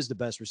Cooper Kupp is the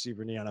best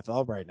receiver in the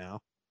NFL right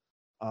now.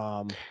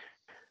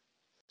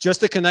 Just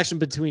the connection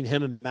between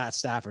him and Matt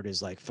Stafford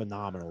is like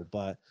phenomenal.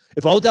 But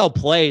if Odell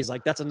plays,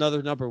 like that's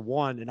another number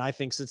 1. And I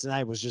think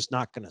Cincinnati was just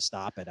not going to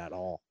stop it at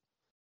all.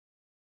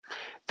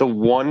 The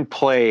one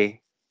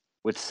play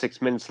with 6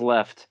 minutes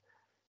left.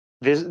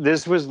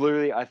 This was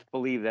literally, I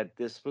believe that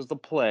this was the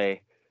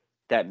play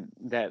that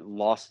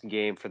lost the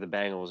game for the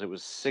Bengals. It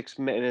was 6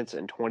 minutes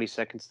and 20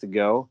 seconds to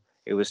go.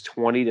 It was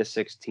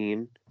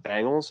 20-16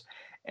 Bengals,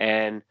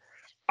 and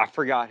I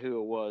forgot who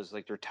it was,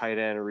 like their tight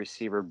end or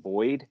receiver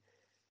Boyd.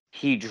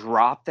 He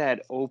dropped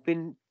that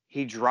open.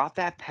 He dropped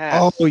that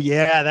pass. Oh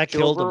yeah, that Joe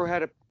killed Burrow him.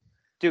 had a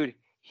dude.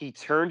 He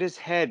turned his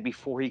head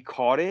before he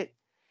caught it.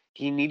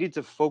 He needed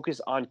to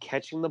focus on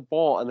catching the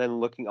ball and then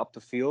looking up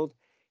the field.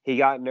 He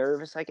got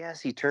nervous, I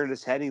guess. He turned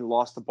his head and he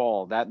lost the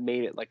ball. That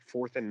made it like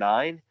 4th and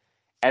 9.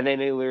 And then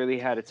they literally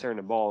had to turn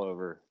the ball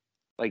over.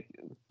 Like,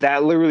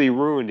 that literally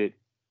ruined it.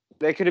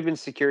 That could have been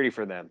security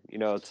for them,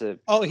 to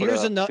Oh, put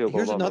here's a another field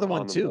goal another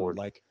one on the too. board.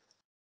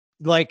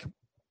 Like,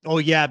 oh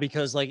yeah,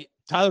 because like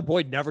Tyler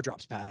Boyd never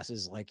drops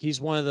passes. Like he's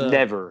one of the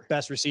Never.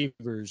 best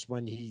receivers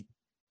when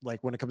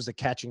it comes to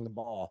catching the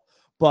ball.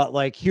 But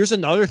like, here's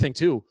another thing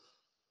too.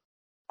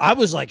 I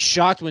was like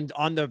shocked when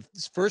on the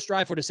first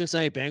drive for the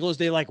Cincinnati Bengals,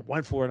 they like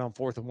went for it on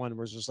 4th and 1.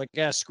 Was just like,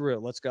 yeah, screw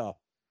it, let's go.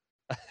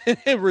 They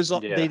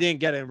didn't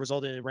get it and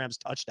resulted in a Rams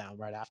touchdown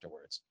right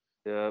afterwards.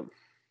 Yeah.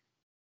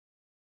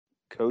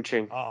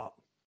 Coaching.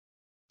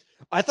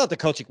 I thought the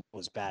coaching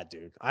was bad,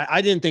 dude.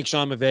 I didn't think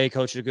Sean McVay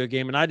coached a good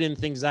game, and I didn't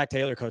think Zach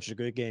Taylor coached a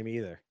good game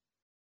either.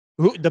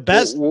 The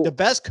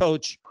best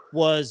coach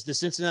was the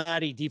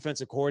Cincinnati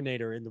defensive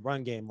coordinator in the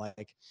run game.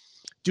 Like,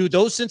 dude,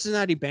 those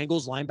Cincinnati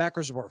Bengals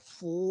linebackers were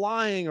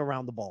flying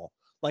around the ball.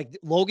 Like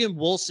Logan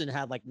Wilson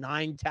had like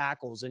 9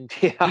 tackles, and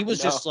he was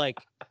just like,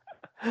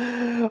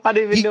 I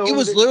didn't even know he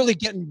was literally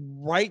getting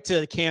right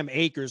to Cam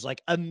Akers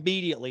like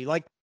immediately.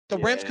 Like the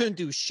Rams Yeah. couldn't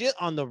do shit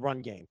on the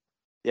run game.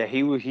 Yeah,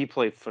 he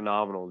played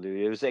phenomenal, dude.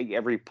 It was like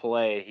every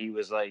play he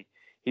was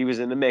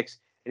in the mix,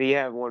 and he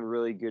had one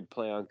really good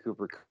play on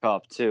Cooper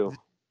Kupp too.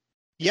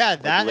 Yeah,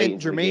 that late and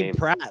into the Jermaine game.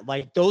 Pratt,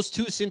 like those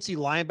 2 Cincy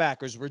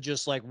linebackers were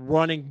just like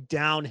running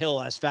downhill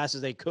as fast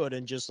as they could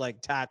and just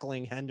like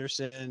tackling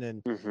Henderson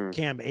and Mhm.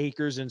 Cam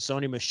Akers and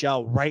Sony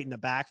Michel right in the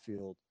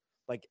backfield,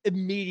 like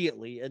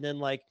immediately. And then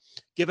like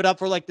give it up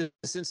for like the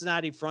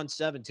Cincinnati front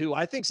 7 too.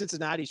 I think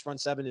Cincinnati's front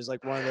 7 is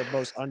like one of the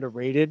most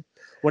underrated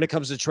when it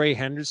comes to Trey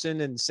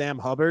Henderson and Sam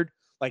Hubbard.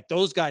 Like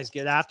those guys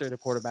get after the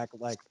quarterback.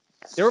 Like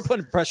they were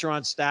putting pressure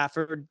on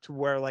Stafford to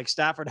where like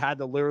Stafford had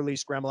to literally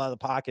scramble out of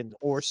the pocket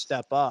or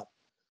step up.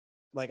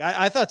 Like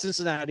I thought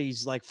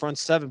Cincinnati's like front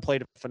 7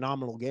 played a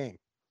phenomenal game.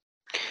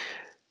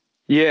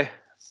 Yeah,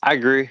 I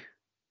agree.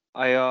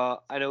 I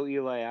know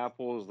Eli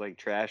Apple is like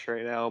trash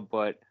right now,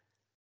 but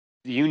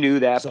you knew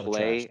that So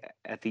play trash.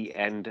 at the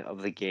end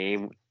of the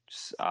game,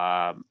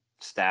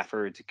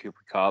 Stafford to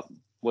Cooper Kupp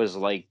was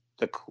like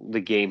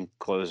the game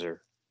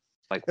closer.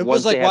 Like It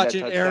once was they like had that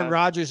watching Aaron touchdown,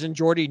 Rodgers and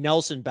Jordy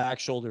Nelson back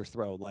shoulder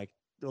throw,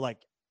 like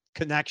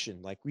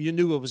connection. Like you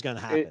knew it was going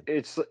to happen.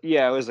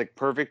 it was like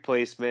perfect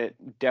placement.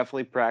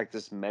 Definitely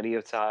practiced many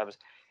of times,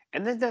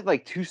 and then that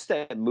like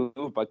 2-step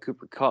move by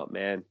Cooper Kupp,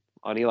 man,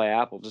 on Eli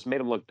Apple just made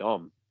him look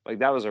dumb. Like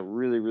that was a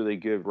really really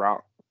good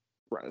route.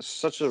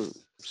 Such a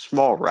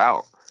small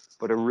route,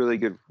 but a really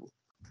good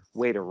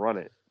way to run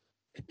it.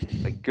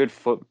 Like good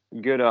foot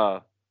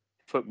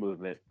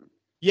movement.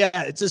 Yeah,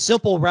 it's a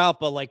simple route,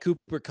 but like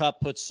Cooper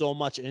Kupp puts so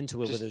much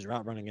into it with his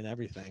route running and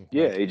everything.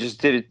 Yeah, Like, he just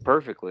did it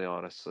perfectly,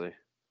 honestly.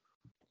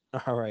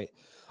 all right.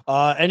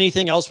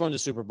 Anything else from the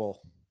Super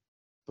Bowl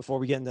before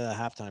we get into the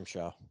halftime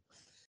show?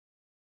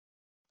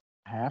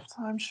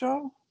 Halftime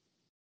show?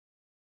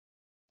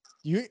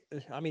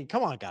 I mean,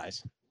 come on,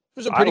 guys. It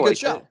was a pretty good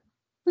show. It.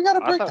 We got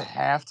to break the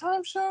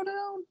halftime show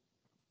down?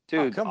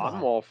 Dude, come I'm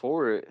on. all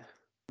for it.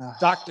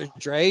 Dr.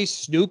 Dre,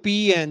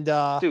 Snoopy, and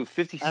dude,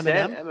 50 Cent,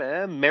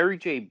 Eminem, Mary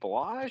J.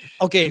 Blige.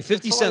 Okay,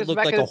 50 Cent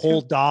looked like a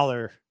whole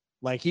dollar.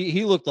 Like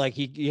he looked like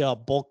he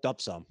bulked up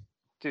some.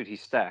 Dude,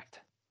 he's stacked.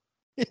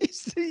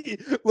 He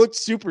looked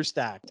super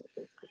stacked.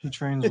 He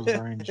trains with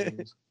Ryan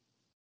James.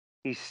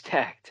 He's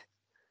stacked.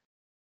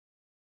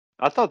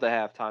 I thought the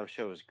halftime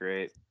show was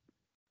great,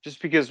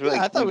 just because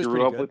Yeah, I thought it was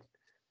pretty good.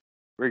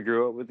 we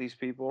grew up with these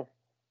people.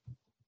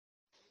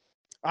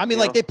 I mean,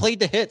 You like know? they played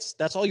the hits.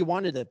 That's all you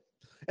wanted to.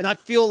 And I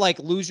feel like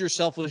 "Lose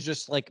Yourself" was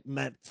just like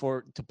meant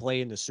to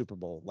play in the Super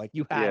Bowl. Like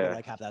you had to Yeah.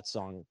 like have that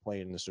song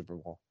play in the Super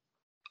Bowl.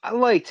 I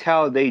liked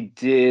how they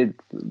did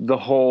the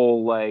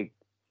whole like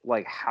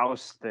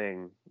house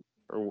thing,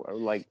 or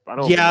like I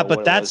don't even Yeah, know but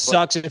what it that was,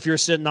 sucks if you're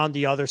sitting on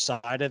the other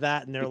side of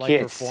that and they're you like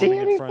can't see performing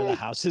in front of the anything.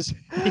 houses.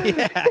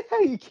 Yeah,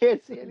 You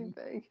can't see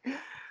anything.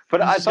 But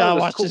you I just thought it gotta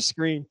was watch cool. the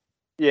screen.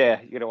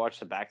 Yeah, you gotta watch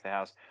the back of the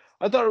house.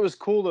 I thought it was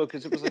cool though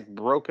because it was like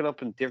broken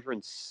up in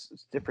different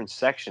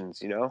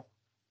sections. You know,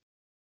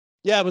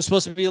 Yeah, it was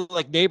supposed to be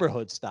like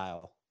neighborhood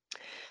style.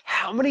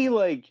 how many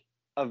like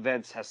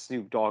events has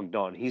Snoop Dogg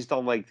done? He's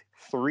done like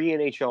 3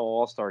 NHL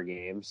All-Star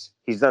games.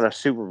 He's done a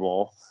Super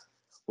Bowl.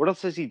 What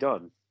else has he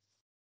done?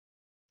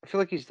 I feel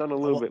like he's done a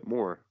little Well, bit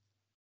more.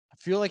 I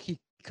feel like he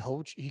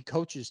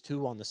coaches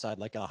too on the side,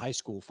 like a high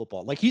school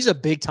football. Like he's a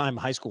big time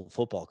high school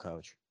football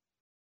coach.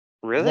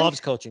 Really? Loves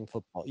coaching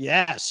football.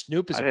 Yeah,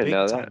 Snoop is I a didn't big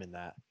know time that. in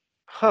that.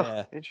 Huh.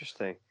 Yeah.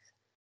 Interesting.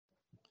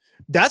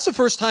 That's the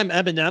first time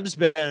Eminem's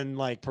been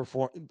like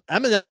perform.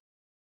 Eminem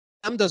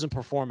doesn't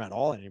perform at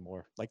all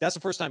anymore. Like that's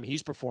the first time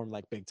he's performed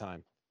like big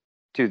time.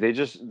 Dude, they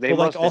But like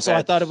must have also I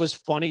had thought it was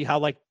funny how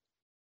like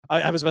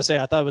I was about to say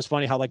I thought it was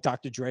funny how like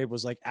Dr. Dre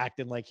was like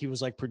acting like he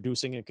was like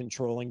producing and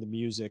controlling the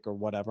music or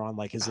whatever on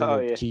like his Oh,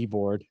 little yeah.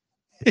 keyboard.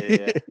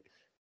 Yeah.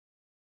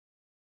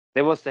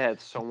 They must have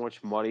had so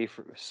much money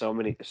for so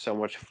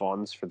much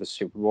funds for the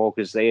Super Bowl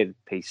because they had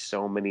paid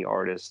so many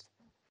artists.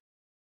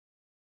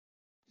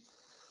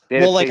 They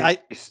had Well, to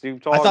like pay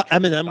Snoop I Dogg, thought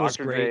Eminem was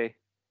Dr. great. Dre.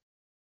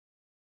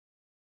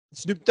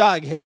 Snoop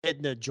Dogg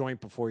hitting a joint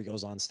before he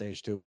goes on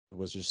stage too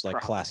was just like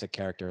Probably. classic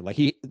character. Like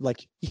he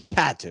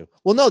had to.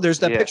 Well, no, there's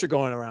that Yeah. picture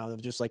going around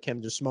of just like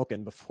him just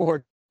smoking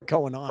before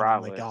going on.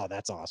 I'm like, Probably. oh,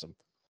 that's awesome.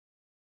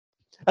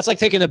 That's like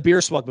taking a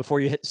beer swig before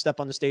you step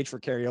on the stage for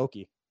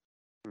karaoke.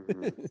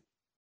 Mhm.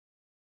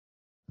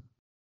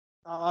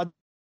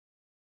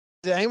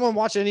 Did anyone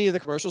watch any of the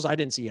commercials? I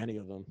didn't see any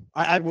of them.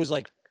 I was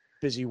like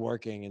busy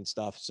working and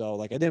stuff, so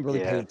like I didn't really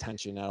pay Yeah.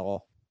 attention at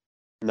all.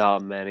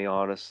 Not many,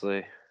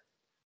 honestly.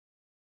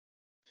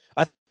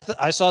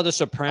 I saw the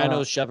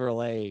Sopranos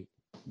Chevrolet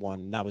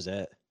one. That was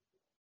it.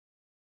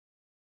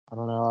 I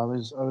don't know.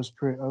 I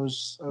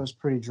was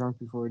pretty drunk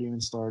before it even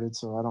started,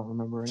 so I don't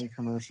remember any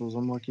commercials.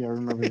 I'm lucky I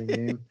remember the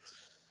game.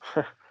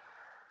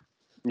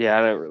 Yeah,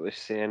 I didn't really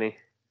see any.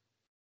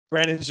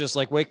 Brandon's just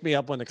like, wake me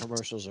up when the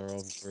commercials are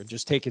over.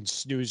 Just taking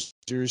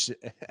snoozers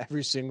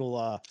every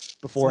single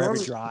before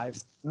every drive.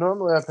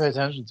 Normally I pay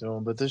attention to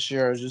them, but this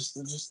year I just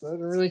I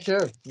didn't really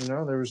care. You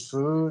know, there was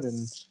food,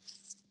 and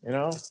you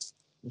know,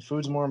 the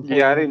food's more important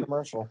Yeah, than the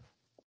commercial.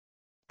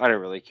 I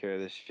didn't really care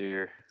this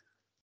year.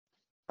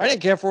 I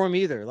didn't care for him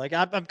either. Like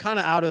I'm kind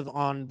of out of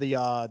on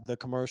the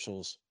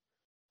commercials.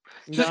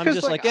 Just I'm 'cause,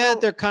 just like, like, yeah,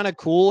 they're kind of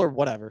cool or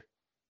whatever.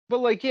 But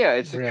like, yeah,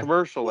 it's a Yeah,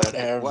 commercial. And,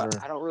 like,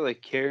 whatever. I don't really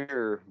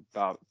care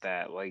about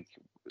that. Like,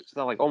 it's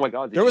not like, oh my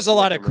god, did There you was a see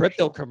lot that of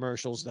crypto commercial?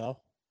 commercials though.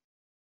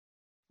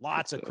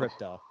 Lots of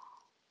Crypto. crypto.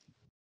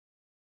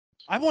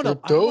 I want to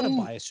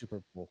buy a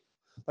Super Bowl.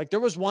 Like there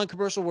was one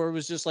commercial where it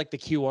was just like the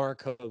QR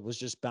code was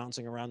just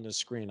bouncing around the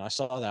screen. I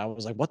saw that. I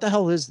was like, what the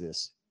hell is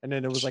this? And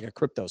then it was like a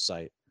crypto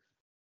site.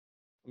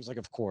 I was like,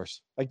 of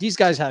course. Like these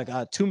guys had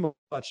got too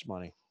much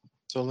money.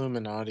 It's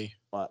Illuminati.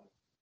 But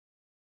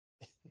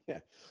yeah.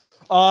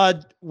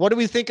 What do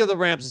we think of the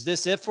Rams? Is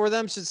this it for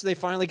them since they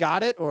finally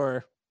got it,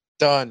 or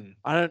Done.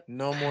 I don't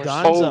No more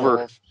Done? Super Over.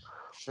 Bowl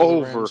for the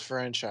Over. Rams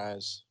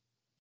franchise.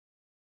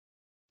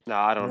 No,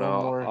 I don't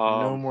know.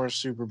 No more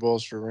Super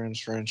Bowls for Rams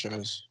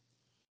franchise.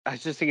 I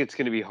just think it's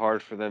going to be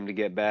hard for them to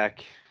get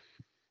back.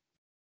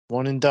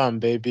 One and done,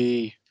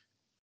 baby.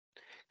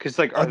 Because,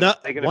 like, are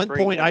they going to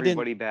bring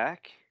everybody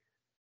back?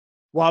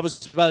 Well, I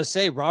was about to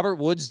say Robert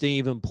Woods didn't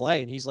even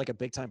play, and he's like a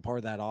big time part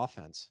of that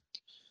offense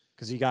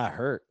because he got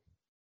hurt.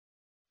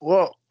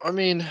 Well, I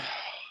mean,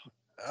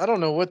 I don't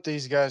know what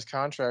these guys'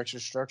 contracts are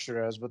structured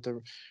as, but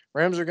the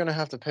Rams are going to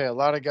have to pay a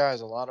lot of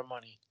guys a lot of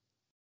money.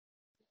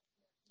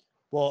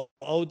 Well,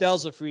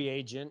 Odell's a free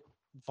agent.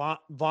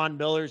 Von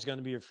Miller's going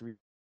to be a free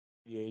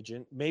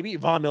agent. Maybe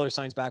Von Miller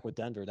signs back with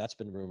Denver. That's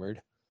been rumored.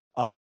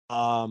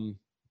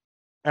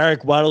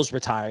 Eric Weddle's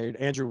retired.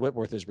 Andrew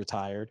Whitworth is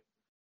retired.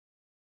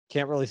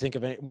 Can't really think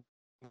of any.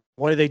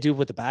 What do they do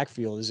with the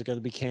backfield? Is it going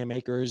to be Cam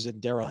Akers and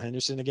Darrell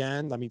Henderson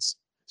again? I mean,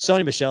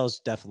 Sony Michel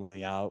is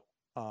definitely out.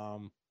 I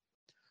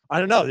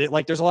don't know.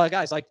 Like, there's a lot of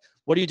guys. Like,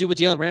 what do you do with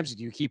Jalen Ramsey?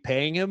 Do you keep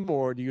paying him,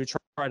 or do you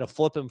try to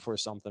flip him for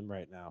something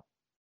right now?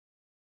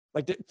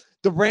 Like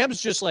the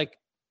Rams, just like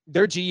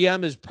their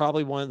GM is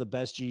probably one of the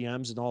best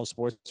GMs in all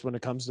sports when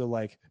it comes to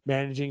like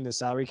managing the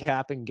salary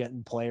cap and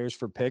getting players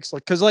for picks.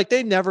 Like, because like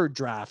they never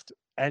draft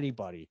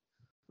anybody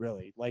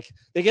really. Like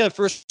they get a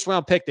first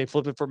round pick, they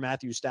flip it for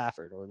Matthew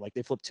Stafford, or like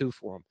they flip 2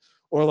 for him,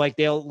 or like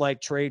they'll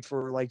like trade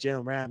for like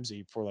Jalen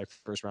Ramsey for like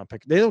first round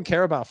pick. They don't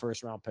care about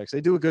first round picks.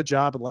 They do a good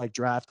job of like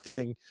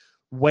drafting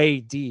way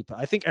deep.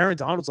 I think Aaron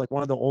Donald's like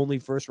one of the only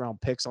first round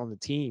picks on the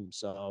team.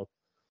 So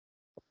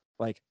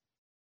like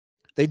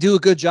they do a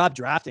good job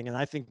drafting, and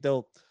I think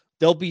they'll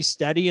be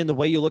steady. In the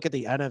way you look at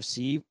the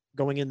NFC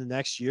going into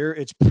next year,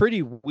 it's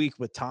pretty weak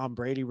with Tom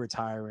Brady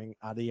retiring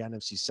out of the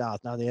NFC South.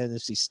 Now the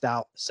NFC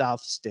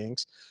South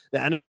stinks.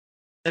 The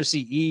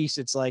NFC East,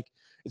 it's like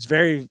it's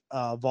very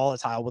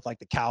volatile with like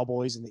the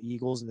Cowboys and the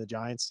Eagles and the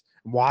Giants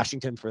and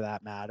Washington for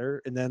that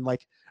matter. And then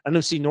like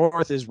NFC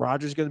North, is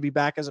Rodgers going to be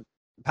back as a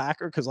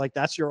Packer? Because like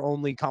that's your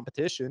only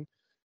competition.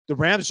 The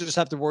Rams just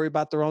have to worry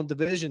about their own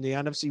division, the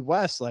NFC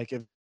West. Like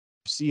if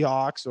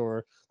Seahawks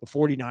or the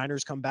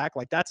 49ers come back,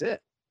 like that's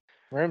it.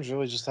 Rams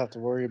really just have to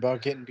worry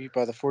about getting beat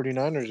by the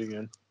 49ers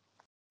again.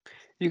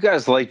 You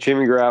guys like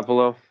Jimmy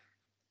Garoppolo?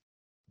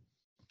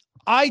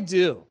 I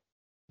do.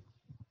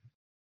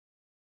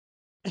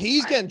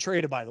 He's getting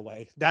traded, by the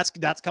way. That's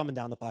coming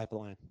down the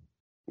pipeline.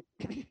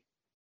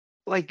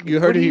 Like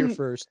You heard it here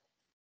first.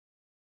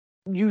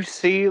 You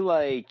see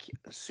like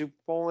a Super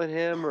Bowl in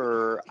him,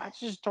 or I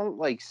just don't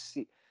like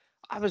see.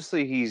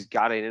 Obviously, he's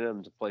got it in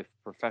him to play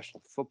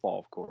professional football,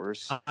 of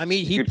course. I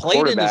mean, he Good played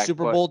in the quarterback,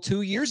 Super but Bowl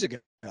 2 years ago.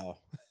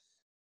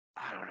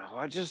 I don't know.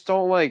 I just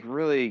don't like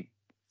really,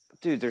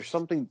 dude. There's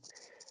something.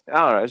 I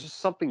don't know. It's just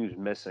something who's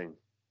missing.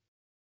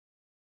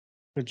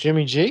 With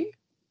Jimmy G?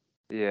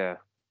 Yeah.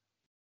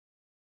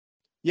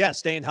 Yeah,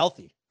 staying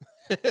healthy.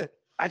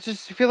 I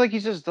just feel like he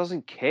just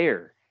doesn't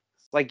care.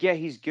 Like, yeah,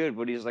 he's good,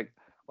 but he's like,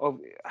 oh,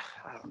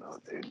 I don't know,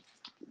 dude.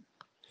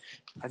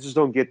 I just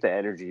don't get the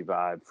energy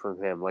vibe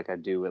from him like I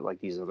do with like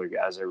these other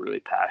guys that are really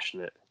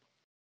passionate.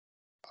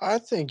 I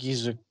think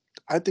he's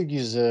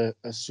a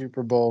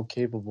Super Bowl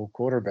capable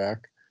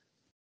quarterback.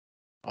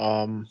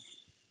 I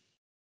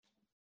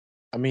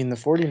mean, the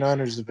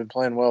 49ers have been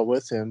playing well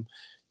with him.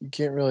 You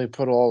can't really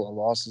put all the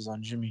losses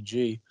on Jimmy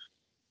G.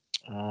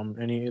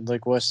 And he,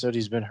 like Wes said,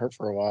 he's been hurt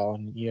for a while,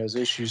 and he has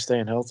issues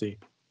staying healthy.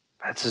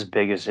 That's his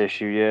biggest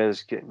issue, yeah,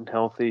 is getting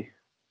healthy.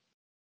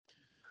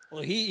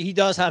 Well, he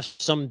does have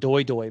some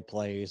doy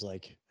plays.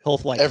 Like he'll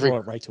like throw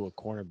it right to a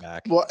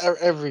cornerback. Well,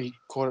 every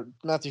quarter,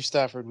 Matthew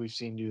Stafford, we've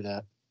seen do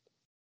that.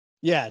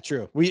 Yeah,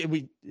 true.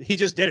 He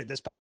just did it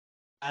this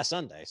past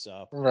Sunday.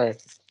 So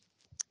right.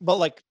 But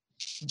like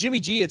Jimmy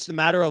G, it's the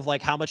matter of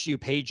like how much do you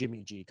pay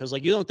Jimmy G? Because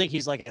like you don't think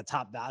he's like a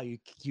top value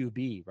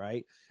QB,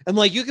 right? And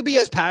like you could be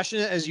as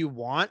passionate as you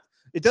want.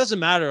 It doesn't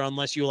matter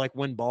unless you like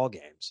win ball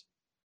games.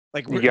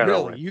 Like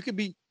really, you can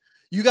be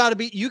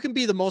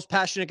the most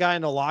passionate guy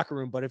in the locker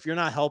room, but if you're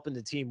not helping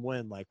the team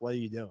win, like what are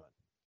you doing?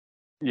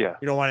 Yeah,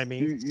 you know what I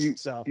mean.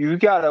 You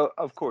gotta,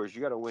 of course,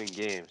 you gotta win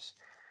games,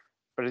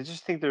 but I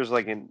just think there's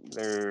like I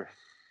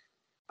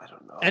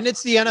don't know. And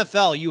it's the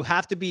NFL. You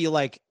have to be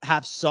like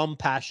have some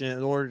passion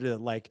in order to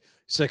like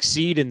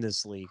succeed in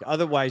this league.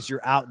 Otherwise,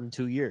 you're out in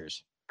 2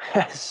 years.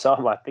 I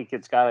think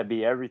it's got to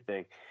be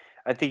everything.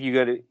 I think you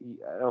got to.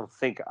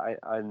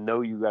 I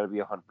know you got to be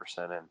 100%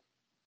 in.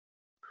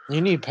 You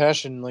need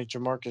passion like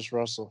Jamarcus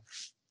Russell.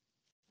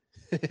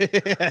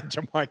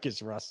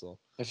 Jamarcus Russell.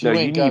 If you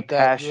ain't got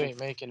that, passion, you ain't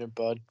making it,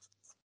 bud.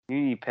 You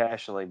need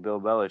passion like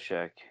Bill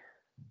Belichick.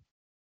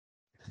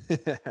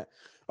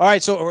 All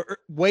right, so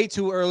way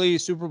too early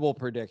Super Bowl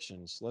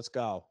predictions. Let's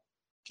go.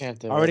 Can't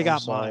do Already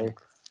got mine.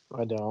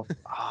 I don't.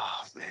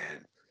 Oh man,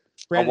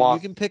 Brandon,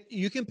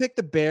 you can pick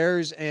the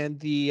Bears and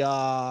the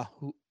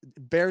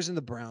Bears and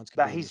the Browns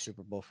can be in the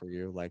Super Bowl for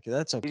you. Like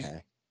that's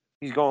okay.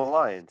 He's going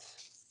Lions.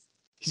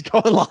 He's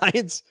going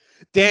Lions.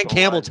 Dan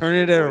Campbell Lions,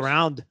 turning it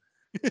around.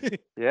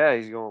 Yeah,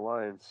 he's going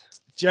Lions.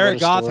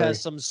 Jared Goff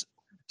has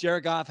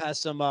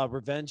some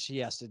revenge he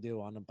has to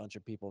do on a bunch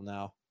of people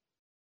now.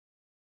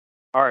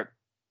 All right.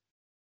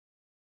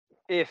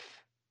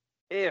 If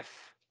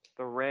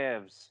the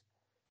Rams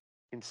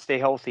can stay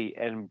healthy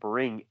and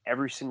bring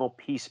every single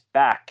piece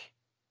back,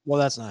 well,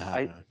 that's not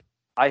happening.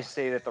 I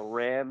say that the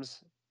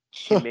Rams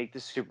can make the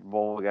Super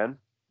Bowl again.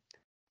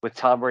 With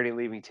Tom Brady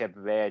leaving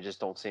Tampa Bay, I just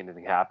don't see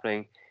anything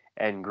happening.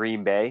 And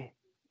Green Bay,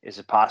 is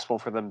it possible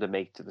for them to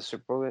make to the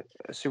Super Bowl?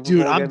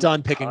 Dude, I'm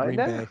done picking Green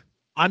Bay.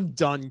 I'm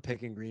done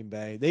picking Green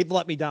Bay. They've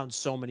let me down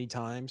so many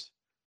times.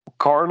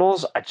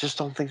 Cardinals, I just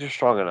don't think they're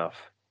strong enough.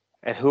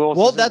 And who else?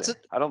 Well,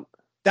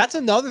 that's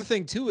another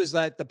thing too, is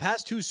that the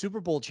past 2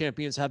 Super Bowl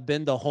champions have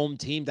been the home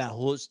team that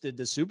hosted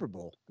the Super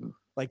Bowl.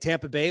 Like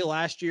Tampa Bay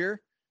last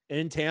year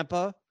in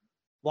Tampa,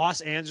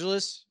 Los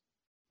Angeles,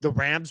 the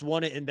Rams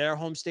won it in their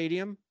home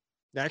stadium.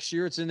 Next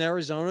year it's in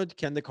Arizona.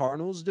 Can the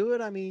Cardinals do it?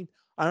 I mean,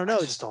 I don't know.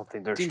 I just don't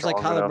think they're seems strong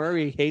like Kyler enough.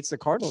 Murray hates the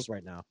Cardinals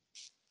right now.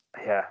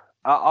 Yeah.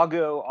 I'll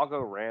go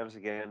Rams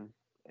again.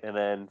 And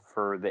then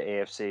for the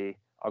AFC,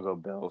 I'll go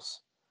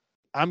Bills.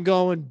 I'm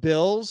going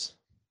Bills.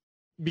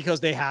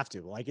 Because they have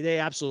to. Like, they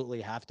absolutely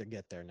have to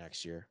get there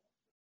next year.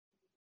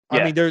 Yeah,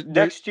 I mean,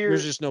 there's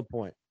just no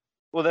point.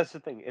 Well, that's the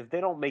thing. If they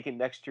don't make it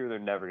next year, they're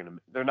not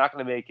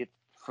going to make it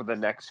for the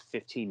next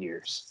 15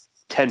 years.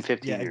 10,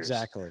 15 years. Yeah,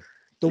 exactly.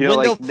 The You know,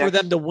 window like for next,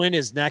 them to win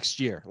is next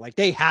year. Like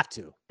they have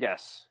to.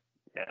 yes,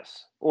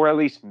 or at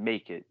least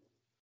make it.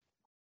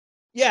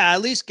 Yeah,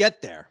 at least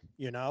get there.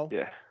 You know,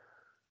 Yeah,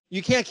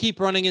 you can't keep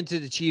running into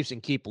the Chiefs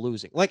and keep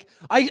losing. Like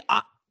it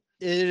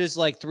is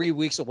like 3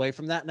 weeks away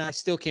from that, and I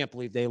still can't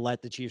believe they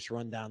let the Chiefs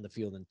run down the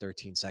field in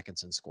 13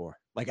 seconds and score.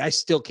 Like I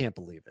still can't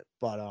believe it.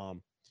 But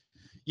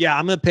yeah,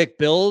 I'm gonna pick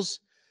Bills,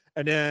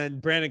 and then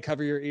Brandon,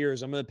 cover your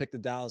ears. I'm gonna pick the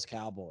Dallas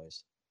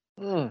Cowboys.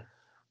 Mm.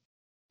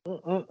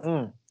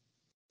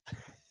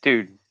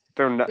 dude,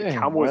 they're not. Dang,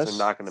 Cowboys are Wes.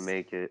 not going to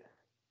make it.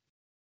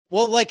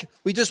 Well, like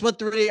we just went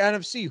through the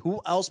NFC.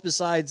 Who else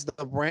besides the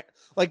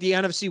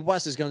NFC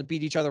West is going to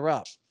beat each other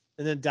up?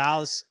 And then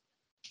Dallas,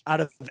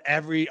 out of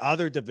every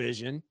other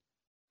division,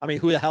 I mean,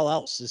 who the hell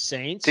else? The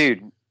Saints,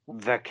 Dude,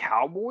 the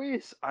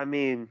Cowboys. I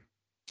mean,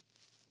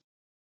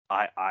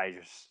 I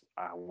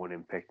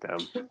wouldn't pick them.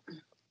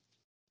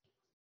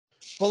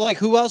 But like,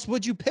 who else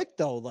would you pick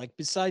though? Like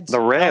besides The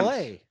Rams.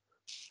 LA?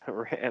 The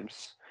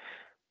Rams.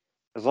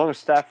 As long as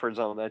Stafford's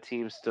on that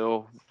team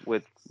still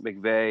with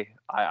McVay,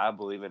 I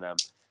believe in them.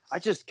 I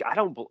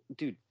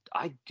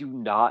do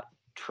not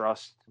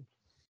trust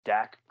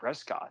Dak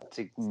Prescott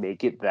to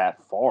make it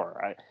that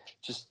far.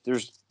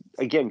 There's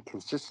again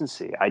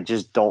consistency. I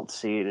just don't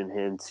see it in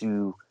him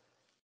to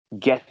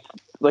get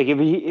like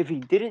if he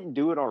didn't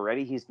do it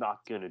already, he's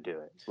not going to do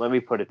it. Let me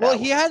put it that Well,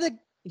 way.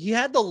 he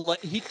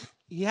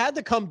had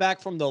to come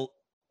back from the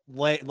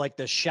leg, like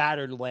the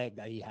shattered leg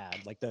that he had,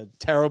 like the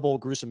terrible,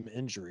 gruesome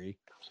injury.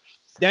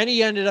 Then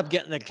he ended up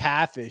getting a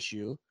calf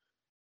issue.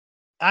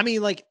 I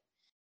mean, like,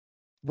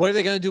 what are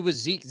they going to do with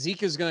Zeke?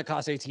 Zeke is going to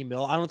cost 18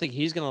 mil. I don't think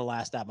he's going to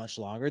last that much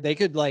longer. They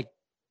could like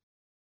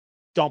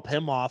dump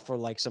him off for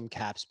like some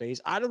cap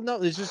space. I don't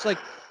know. It's just like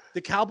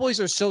the Cowboys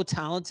are so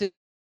talented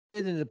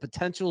and the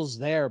potential's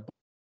there.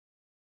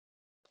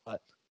 But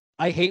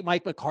I hate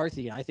Mike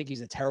McCarthy. I think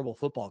he's a terrible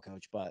football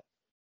coach. But,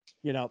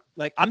 you know,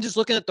 like I'm just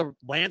looking at the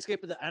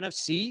landscape of the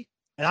NFC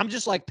and I'm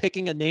just like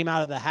picking a name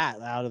out of the hat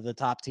out of the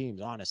top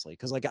teams, honestly.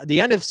 Because like the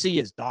NFC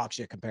is dog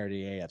shit compared to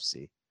the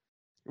AFC. It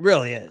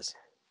really is.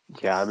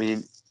 Yeah, I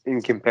mean,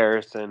 in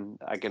comparison,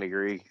 I can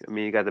agree. I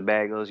mean, you got the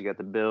Bengals, you got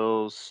the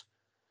Bills.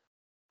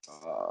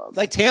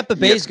 Like Tampa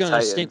You Bay got is the going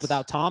to stink Titans.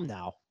 without Tom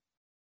now.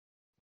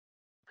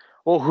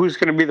 Well, who's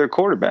going to be their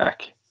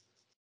quarterback?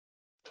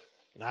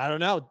 I don't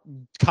know.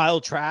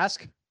 Kyle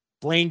Trask,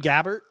 Blaine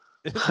Gabbert.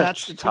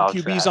 That's the two Kyle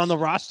QBs Trask. on the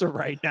roster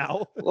right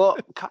now. Well,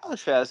 Kyle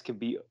Trask could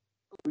be.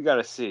 We got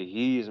to see.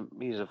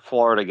 He's a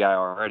Florida guy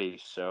already,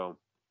 so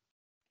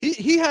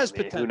He has I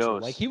mean, potential. who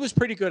knows? Like he was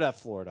pretty good at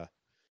Florida.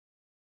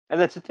 And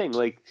that's the thing.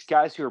 Like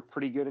guys who are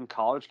pretty good in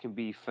college can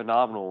be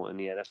phenomenal in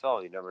the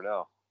NFL. You never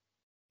know.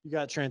 You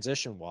got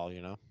transition well,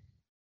 you know.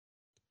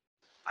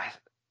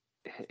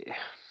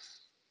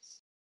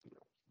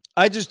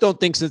 I just don't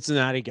think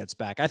Cincinnati gets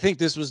back. I think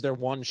this was their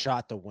one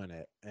shot to win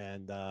it,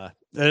 and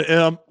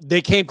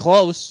they came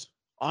close,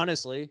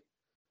 honestly.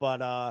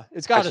 But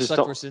it's got to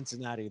suck for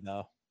Cincinnati,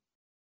 though.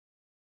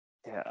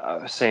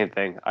 Yeah, same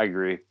thing. I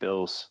agree.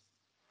 Bills,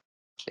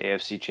 the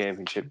AFC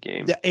Championship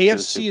game. The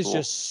AFC is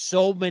just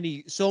so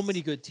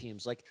many good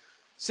teams. Like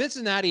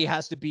Cincinnati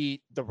has to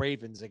beat the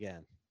Ravens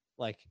again.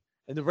 Like,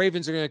 and the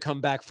Ravens are going to come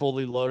back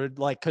fully loaded,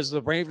 like because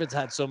the Ravens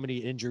had so many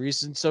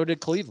injuries, and so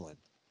did Cleveland.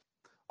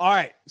 All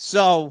right,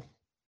 so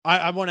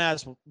I want to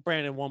ask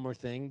Brandon one more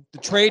thing. The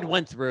trade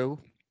went through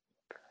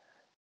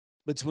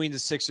between the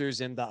Sixers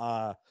and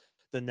the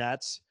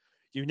Nets.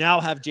 You now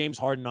have James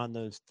Harden on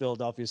the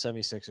Philadelphia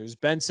 76ers.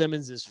 Ben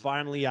Simmons is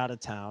finally out of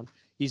town.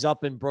 He's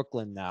up in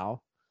Brooklyn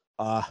now.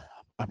 I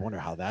wonder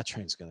how that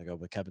train's going to go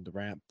with Kevin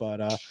Durant.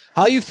 But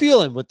how are you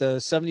feeling with the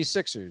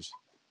 76ers?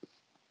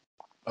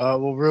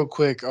 Well, real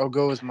quick, I'll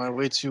go with my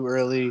way too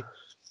early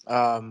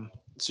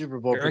Super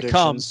Bowl Here predictions. it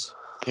comes.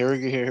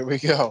 Here we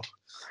go.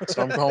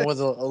 So I'm going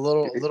with a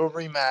little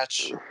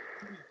rematch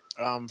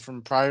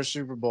from prior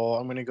Super Bowl.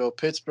 I'm going to go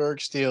Pittsburgh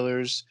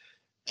Steelers,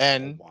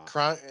 and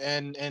I'm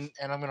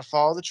going to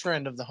follow the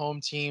trend of the home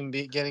team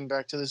getting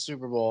back to the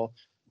Super Bowl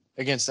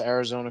against the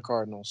Arizona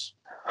Cardinals.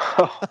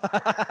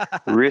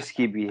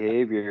 Risky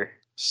behavior.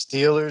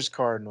 Steelers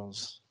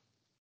Cardinals.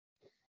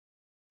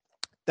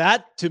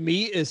 That to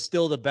me is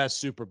still the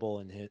best Super Bowl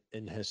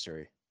in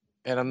history.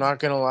 And I'm not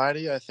going to lie to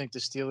you. I think the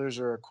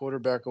Steelers are a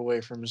quarterback away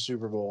from a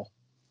Super Bowl.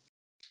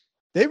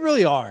 They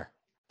really are.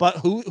 But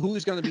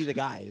who's going to be the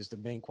guy is the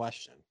main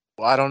question.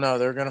 Well, I don't know.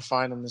 They're going to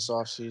find him this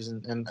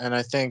offseason. And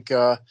I think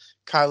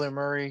Kyler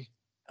Murray,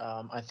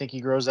 I think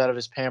he grows out of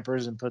his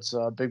Pampers and puts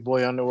big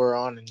boy underwear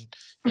on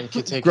and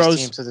can take his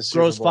team to the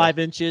Super Bowl. Grows 5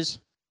 inches?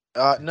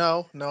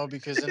 No,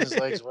 because then his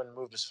legs wouldn't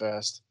move as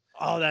fast.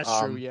 Oh, that's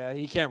true. Yeah,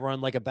 he can't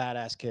run like a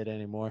badass kid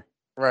anymore.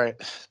 Right.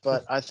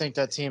 But I think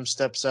that team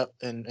steps up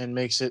and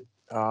makes it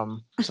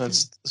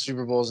since the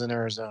Super Bowl's in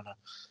Arizona.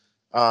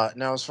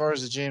 Now, as far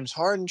as the James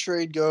Harden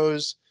trade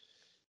goes,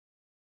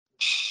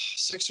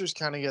 Sixers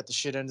kind of got the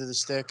shit end of the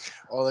stick.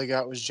 All they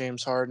got was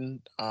James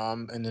Harden,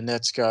 and the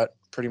Nets got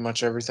pretty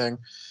much everything.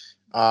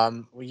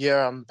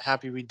 Yeah, I'm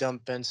happy we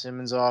dumped Ben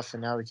Simmons off,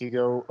 and now we could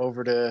go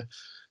over to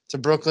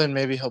Brooklyn.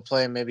 Maybe he'll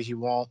play, maybe he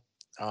won't.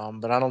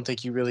 But I don't think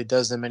he really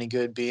does them any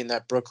good, being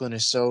that Brooklyn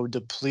is so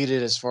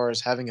depleted as far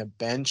as having a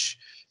bench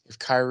if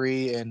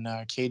Kyrie and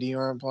KD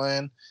aren't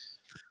playing.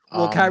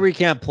 Well, Kyrie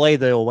can't play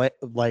the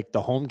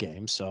home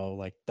game, so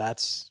like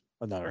that's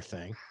another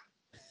thing.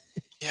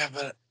 Yeah,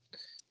 but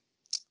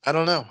I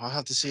don't know. I'll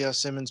have to see how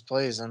Simmons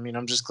plays. I mean,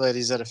 I'm just glad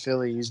he's at a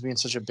Philly. He's being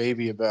such a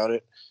baby about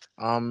it.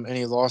 And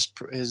he lost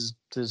his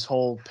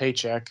whole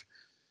paycheck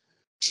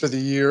for the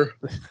year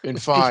in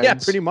fines. Yeah,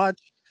 pretty much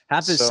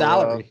half his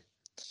salary.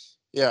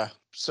 Yeah.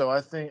 So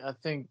I think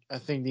the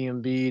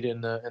Embiid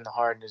and the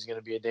Harden is going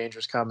to be a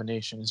dangerous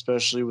combination,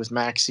 especially with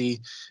Maxey,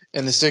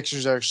 and the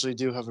Sixers actually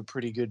do have a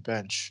pretty good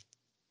bench.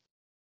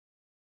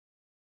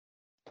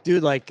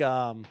 Dude, like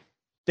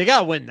they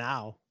gotta win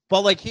now.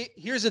 But like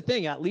here's the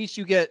thing, at least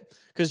you get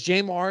because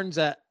James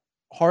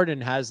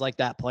Harden has like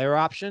that player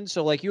option.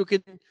 So like you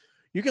can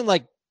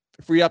like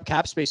free up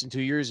cap space in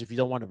 2 years if you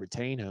don't want to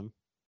retain him.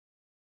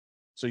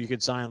 So you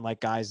could sign like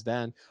guys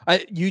then.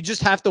 You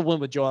just have to win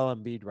with Joel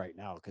Embiid right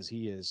now because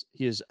he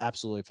is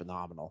absolutely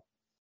phenomenal.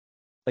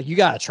 Like you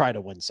gotta try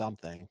to win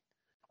something.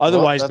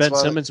 Otherwise, Ben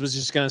Simmons was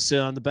just gonna sit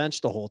on the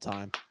bench the whole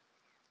time.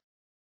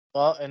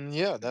 Well, and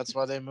yeah, that's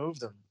why they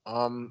moved him.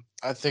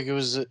 I think it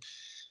was.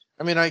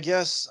 I mean, I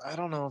guess I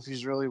don't know if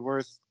he's really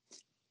worth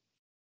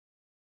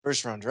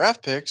first round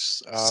draft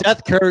picks.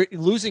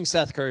 Losing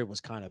Seth Curry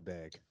was kind of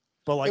big,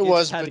 but like it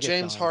was. But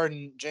James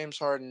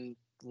Harden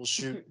will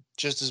shoot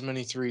just as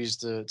many threes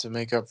to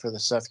make up for the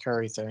Seth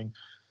Curry thing.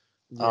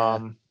 Yeah.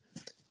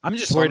 I'm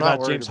just worried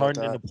about James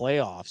Harden in the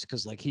playoffs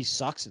because like he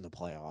sucks in the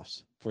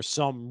playoffs for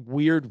some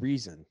weird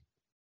reason.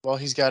 Well,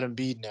 he's got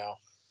Embiid now,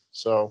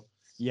 so.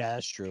 Yeah,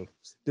 that's true.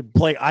 They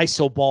play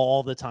ISO ball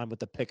all the time with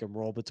the pick and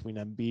roll between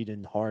Embiid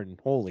and Harden.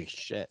 Holy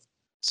shit.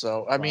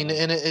 So, I mean,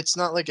 and it's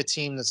not like a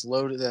team that's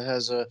loaded that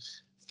has 5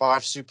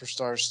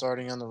 superstars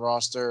starting on the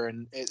roster,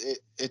 and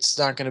it's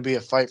not going to be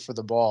a fight for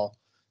the ball.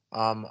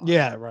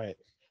 Yeah, right.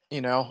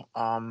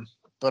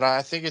 But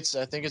I think it's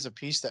a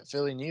piece that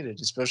Philly needed,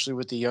 especially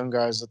with the young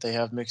guys that they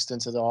have mixed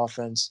into the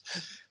offense.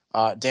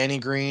 Danny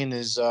Green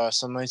is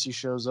some nights he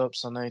shows up,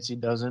 some nights he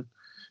doesn't.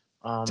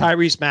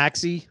 Tyrese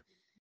Maxey.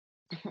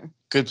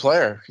 Good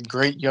player,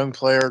 great young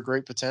player,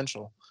 great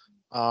potential.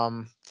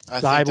 I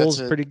think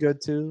that's pretty good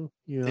too.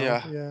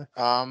 Yeah.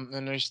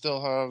 And they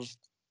still have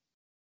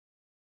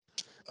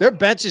their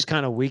bench is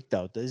kind of weak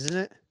though, isn't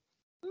it?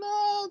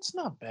 No, it's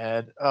not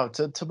bad. Oh,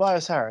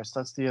 Tobias Harris.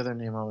 That's the other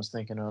name I was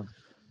thinking of.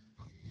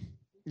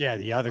 Yeah,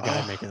 the other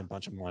guy making a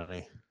bunch of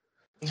money.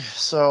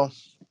 So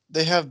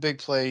they have big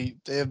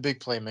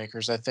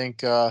playmakers. I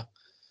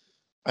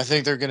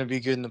think they're going to be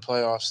good in the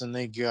playoffs, and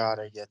they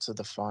gotta get to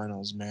the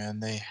finals, man.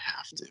 They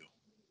have to.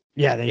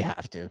 Yeah, they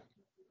have to.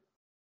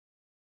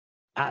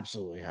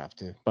 Absolutely have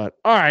to. But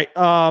all right.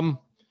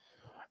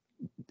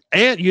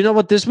 And you know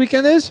what this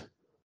weekend is?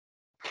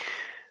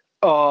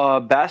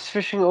 Bass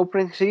fishing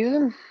opening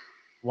season.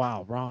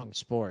 Wow, wrong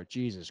sport.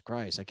 Jesus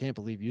Christ. I can't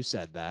believe you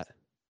said that.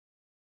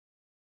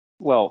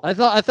 Well, I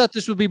thought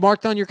this would be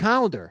marked on your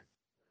calendar.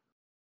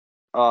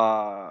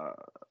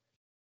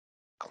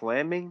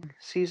 Clamming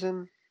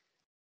season.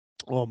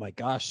 Oh my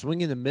gosh,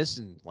 swinging and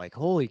missing. Like,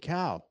 holy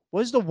cow.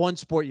 What is the one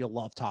sport you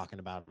love talking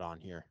about on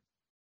here?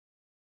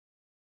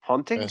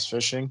 Hunting? Bass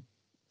fishing.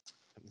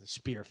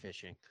 Spear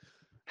fishing.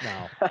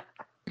 No.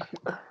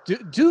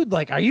 Dude,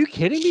 like, are you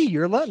kidding me?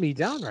 You're letting me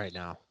down right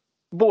now.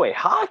 Boy,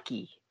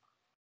 hockey.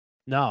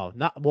 No,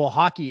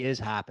 hockey is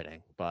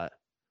happening, but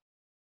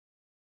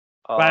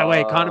by the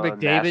way, Connor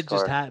McDavid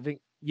just having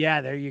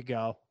there you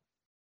go.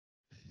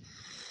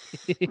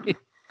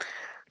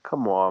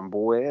 Come on,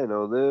 boy. I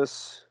know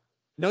this.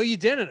 No, you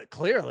didn't,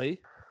 clearly.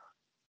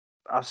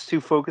 I was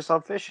too focused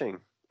on fishing.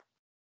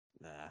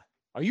 Nah.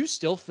 Are you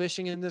still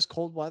fishing in this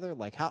cold weather?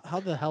 Like, how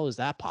the hell is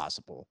that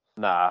possible?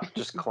 Nah,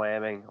 just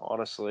clamming,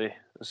 honestly.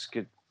 It's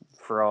good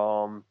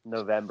from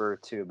November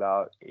to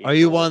about April. Are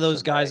you one of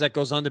those guys that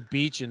goes on the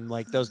beach and,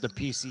 like, does the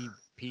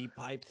PCP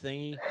pipe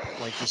thingy?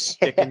 Like, just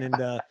sticking in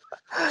the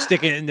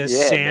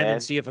sand, man,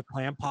 and see if a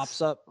clam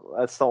pops up?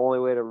 That's the only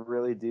way to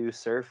really do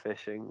surf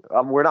fishing.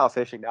 We're not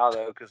fishing now,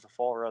 though, because the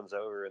fall runs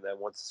over, and then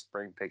once the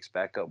spring picks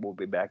back up, we'll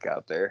be back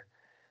out there.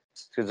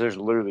 Because there's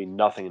literally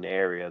nothing in the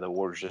area. The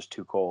water's just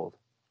too cold.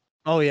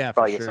 Oh, yeah,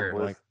 probably for sure.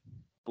 Get some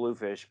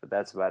bluefish, but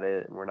that's about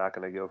it. And we're not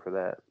going to go for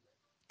that.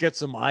 Get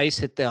some ice,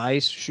 hit the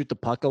ice, shoot the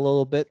puck a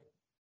little bit.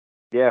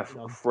 Yeah,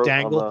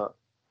 dangle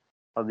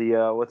on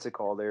the what's it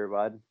called there,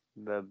 bud?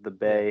 The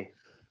bay.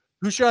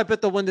 Who should I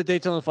bet to win the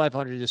Daytona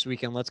 500 this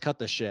weekend? Let's cut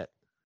the shit.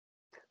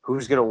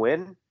 Who's gonna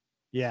win?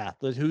 Yeah,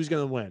 who's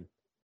gonna win?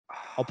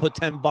 I'll put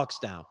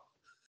 $10 down.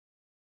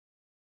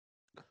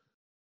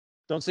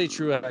 Don't say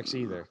Truex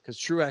either, because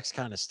Truex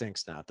kind of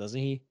stinks now,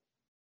 doesn't he?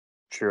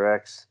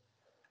 Truex.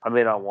 I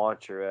mean, I want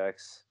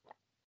Truex.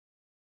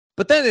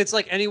 But then it's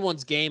like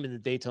anyone's game in the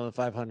Daytona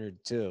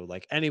 500 too.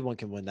 Like anyone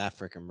can win that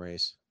freaking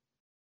race.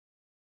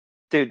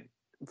 Dude,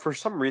 for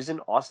some reason,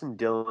 Austin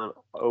Dillon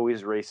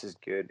always races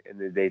good in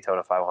the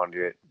Daytona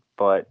 500,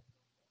 but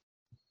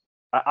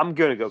I'm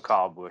going to go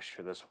Kyle Busch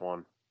for this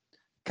one.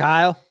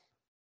 Kyle?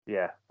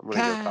 Yeah, I'm going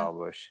to go Kyle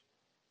Busch.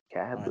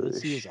 All right, let's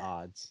see his Caboose.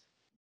 odds.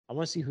 I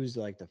want to see who's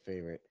like the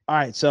favorite. All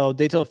right, so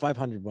Daytona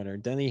 500 winner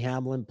Denny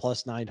Hamlin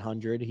plus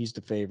 900. He's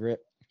the favorite.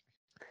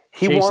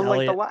 He Chase won like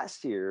the Elliott.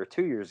 last year or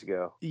 2 years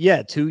ago.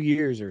 Yeah, 2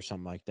 years or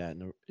something like that.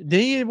 Did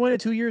he win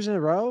it 2 years in a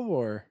row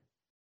or?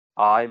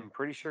 I'm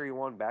pretty sure he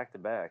won back to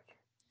back.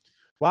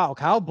 Wow,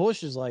 Kyle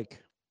Busch is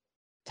like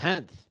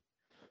 10th.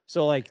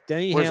 So like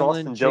Denny Where's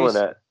Hamlin, Austin Dillon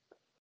Chase at?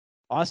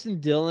 Austin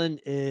Dillon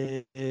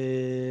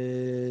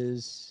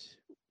is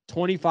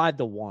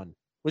 25-1,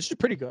 which is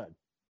pretty good.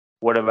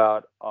 What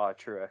about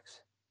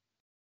Truex?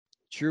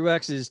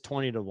 Truex is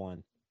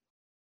 20-1.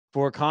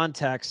 For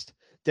context,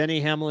 Denny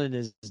Hamlin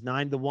is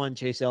 9-1.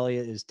 Chase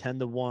Elliott is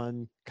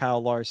 10-1.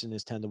 Kyle Larson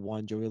is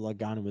 10-1. Joey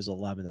Logano is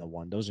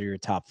 11-1. Those are your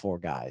top 4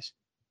 guys.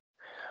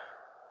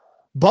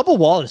 Bubba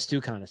Wallace too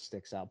kind of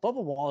sticks out.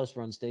 Bubba Wallace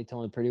runs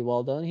Daytona pretty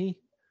well, doesn't he?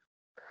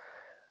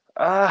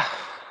 I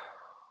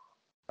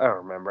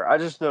don't remember. I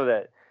just know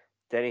that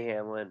Denny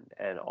Hamlin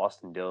and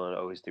Austin Dillon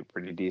always do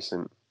pretty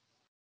decent.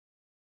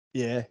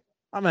 Yeah,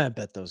 I'm gonna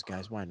bet those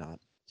guys. Why not?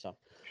 So,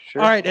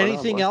 Sure. all right. why not,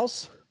 Anything boy?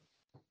 else?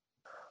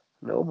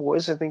 No,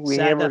 boys. I think we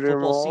Sad hammered that them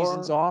football all.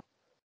 season's off.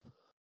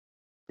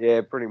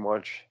 Yeah, pretty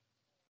much.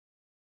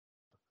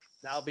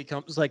 Now it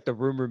becomes like the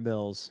rumor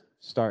mills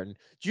starting.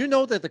 Do you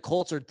know that the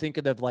Colts are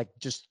thinking of like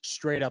just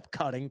straight up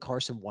cutting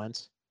Carson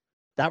Wentz?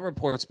 That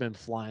report's been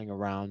flying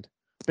around.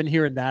 I've been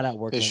hearing that at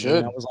work They lately.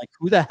 And I should. was like,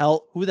 who the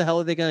hell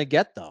are they gonna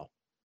get though?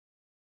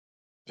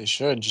 They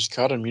should just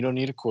cut him. You don't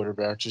need a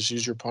quarterback. Just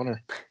use your punter.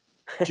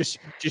 Just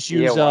Yeah,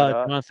 use why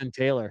not? Jonathan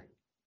Taylor.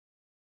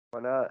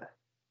 Why not?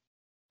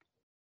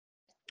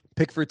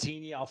 Pick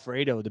Fertini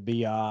Alfredo to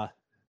be the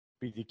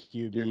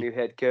QB. Your new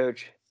head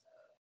coach.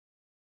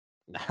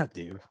 Nah,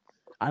 dude.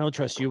 I don't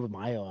trust you with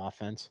my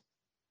offense.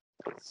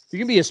 You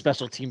can be a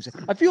special teams.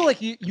 I feel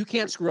like you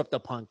can't screw up the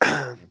punt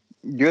game.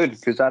 Good,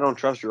 because I don't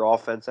trust your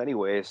offense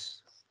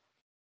anyways.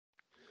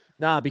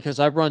 Nah, because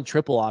I run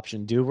triple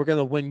option, dude. We're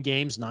gonna win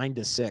games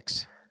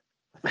 9-6.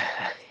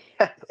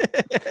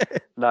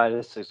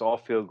 9-6, all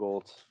field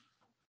goals.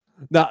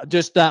 No,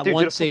 just that Dude,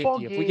 one did a football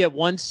safety. If we game- get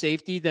one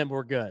safety, then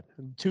we're good.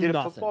 2-0. Did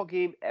a football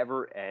game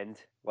ever end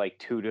like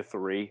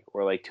 2-3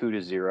 or like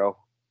 2-0?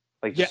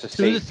 Like Yeah, just a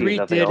 2 to safety 3 and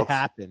nothing did else?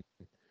 happen.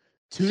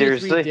 2 to 3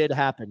 Seriously? did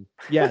happen.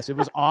 Yes, it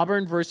was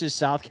Auburn versus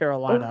South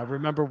Carolina. I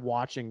remember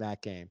watching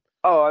that game.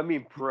 Oh, I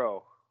mean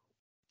pro.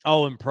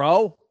 Oh, and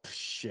pro?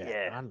 Shit,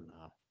 Yeah. I don't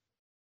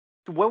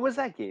know. When was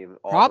that game?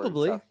 Auburn,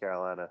 Probably. South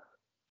Carolina.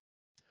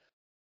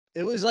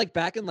 It was like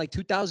back in like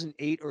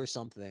 2008 or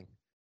something.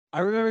 I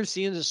remember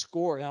seeing the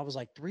score and I was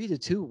like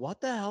 3-2. What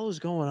the hell is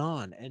going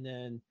on? And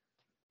then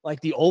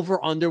like the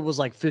over under was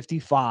like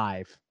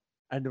 55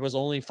 and there was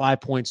only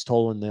 5 points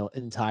total in the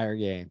entire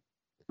game.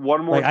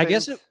 One more Like, thing. I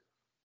guess it.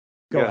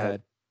 Go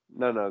ahead.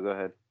 No, go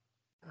ahead.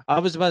 I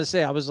was about to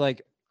say, I was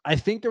like, I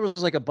think there was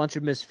like a bunch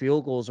of missed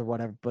field goals or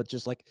whatever, but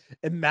just like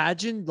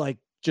imagine like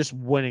just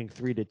winning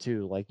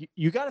 3-2. Like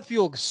you got to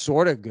feel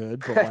sort of good,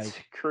 but That's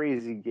like a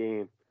crazy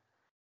game.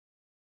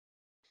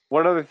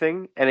 One other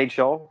thing,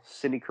 NHL,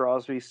 Sidney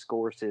Crosby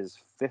scores his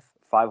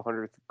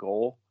 500th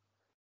goal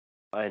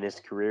in his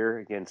career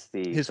against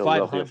the his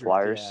Philadelphia 500th,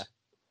 Flyers.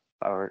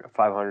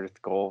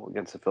 500th goal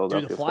against the dude,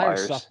 Philadelphia the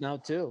Flyers Flyers. suck now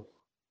too.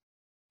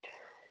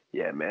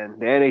 Yeah, man.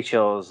 The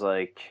NHL is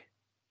like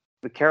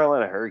the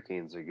Carolina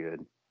Hurricanes are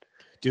good.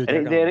 Dude,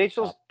 And the they're going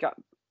NHL's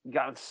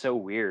gotten so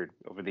weird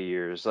over the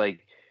years.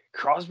 Like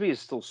Crosby is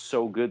still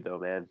so good though,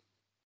 man.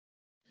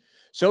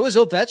 So is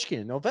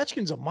Ovechkin.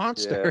 Ovechkin's a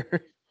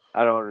monster.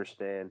 I don't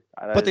understand.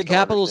 But the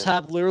Capitals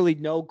have literally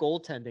no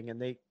goaltending,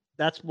 and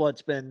that's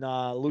what's been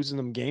losing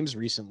them games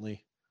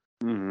recently.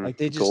 Mm-hmm. Like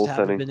they just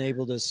haven't been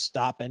able to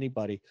stop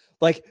anybody.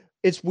 Like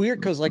it's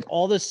weird because like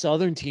all the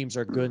Southern teams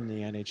are good in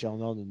the NHL,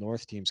 and all the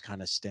North teams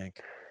kind of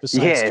stink.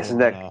 Besides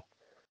Toronto.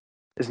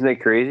 Isn't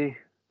that crazy?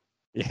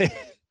 Yeah.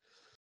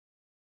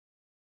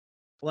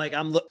 Like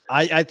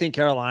I think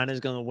Carolina is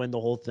going to win the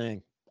whole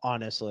thing,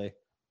 honestly.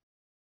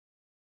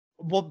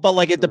 Well, but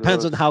like it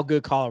depends on how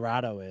good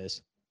Colorado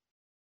is.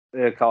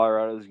 Yeah,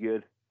 Colorado's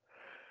good.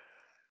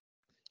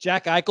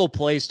 Jack Eichel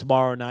plays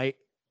tomorrow night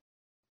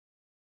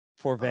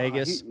for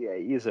Vegas.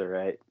 He's all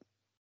right.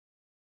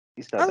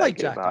 He's not I that like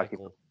good Jack of a hockey.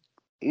 Eichel.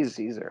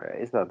 He's all right.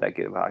 He's not that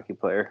good of a hockey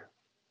player.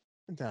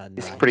 No,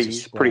 he's a pretty.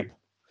 scrub.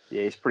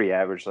 Yeah, he's pretty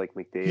average, like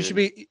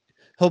McDavid.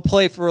 He'll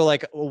play for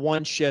like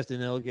one shift and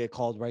he'll get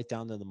called right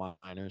down to the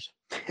minors.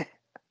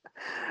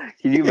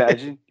 Can you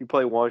imagine? You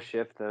play one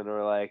shift and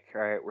we're like,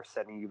 all right, we're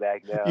sending you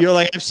back down. You're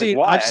like, I've seen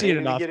didn't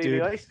enough,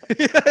 dude. I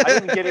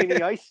didn't get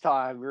any ice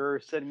time. You're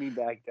sending me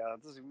back down.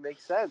 It doesn't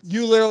make sense.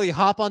 You literally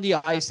hop on the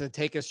ice and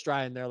take a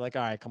stride, and they're like,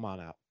 all right, come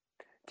on out.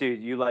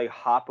 Dude, you like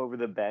hop over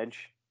the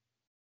bench,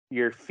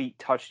 your feet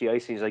touch the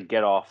ice, and he's like,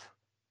 get off.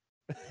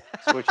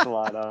 Switch the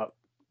line up.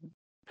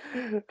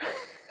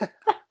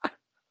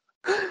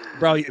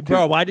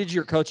 Bro, why did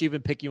your coach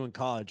even pick you in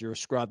college? You're a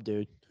scrub,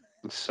 dude.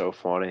 It's so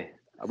funny.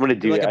 I'm gonna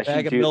do like that. a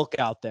bag of milk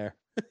out there.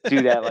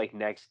 Do that like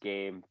next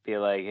game. Be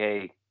like,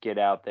 hey, get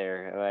out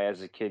there. And as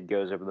the kid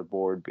goes over the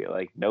board, be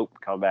like, nope,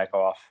 come back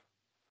off.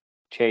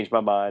 Change my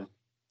mind.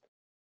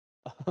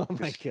 Oh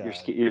my Your,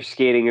 god! your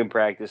skating in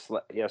practice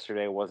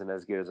yesterday wasn't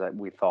as good as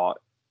we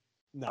thought.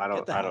 No, I don't.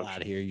 get the I hell don't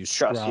out of here, you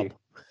trust scrub. you.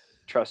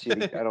 Trust you.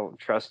 I don't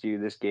trust you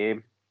this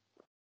game.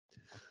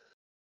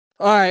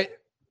 All right.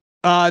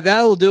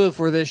 That will do it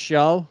for this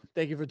show.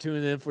 Thank you for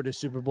tuning in for the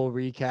Super Bowl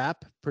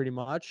recap, pretty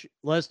much.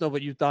 Let us know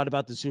what you thought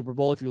about the Super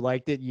Bowl. If you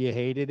liked it, you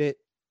hated it.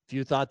 If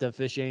you thought the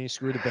officiating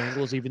screwed the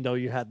Bengals, even though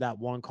you had that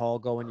one call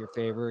go in your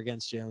favor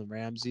against Jalen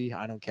Ramsey,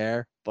 I don't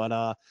care.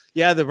 But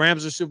yeah, the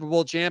Rams are Super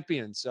Bowl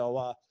champions.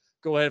 So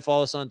go ahead and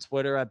follow us on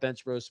Twitter at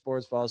Bench Bros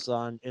Sports. Follow us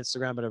on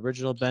Instagram at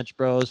Original Bench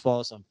Bros. Follow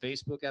us on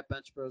Facebook at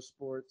Bench Bros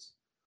Sports.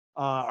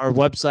 Our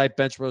website,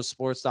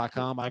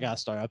 benchbrosports.com. I got to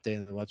start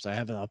updating the website. I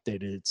haven't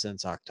updated it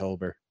since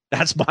October.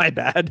 That's my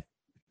bad.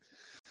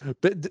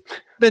 But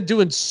been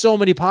doing so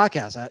many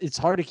podcasts. It's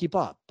hard to keep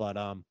up.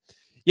 But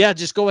yeah,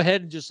 just go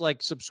ahead and just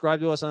like subscribe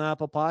to us on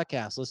Apple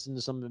Podcasts. Listen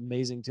to some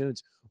amazing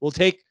tunes. We'll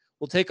take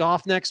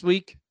off next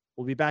week.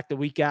 We'll be back the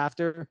week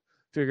after.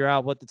 Figure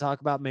out what to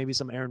talk about. Maybe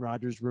some Aaron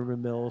Rodgers, rumor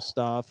mill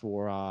stuff,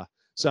 or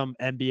some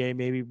NBA.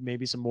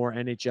 Maybe some more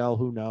NHL.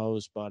 Who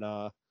knows? But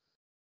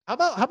how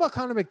about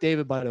Connor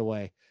McDavid? By the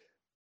way,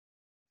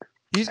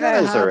 he's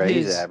gonna have Alright.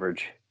 his He's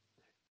average.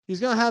 He's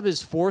going to have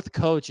his fourth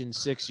coach in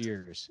 6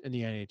 years in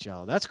the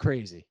NHL. That's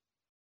crazy.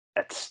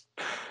 It's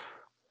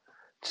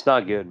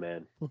not good,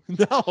 man. No.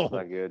 It's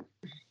not good.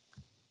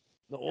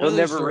 The He'll Oilers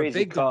never are a raise a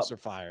big cup. dumpster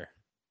fire.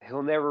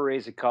 He'll never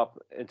raise a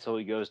cup until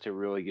he goes to a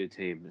really good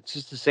team. It's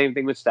just the same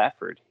thing with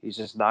Stafford. He's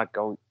just not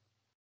going.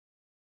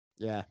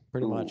 Yeah,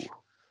 pretty much. Ooh.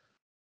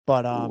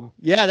 But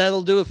yeah,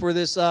 that'll do it for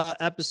this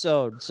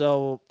episode.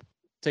 So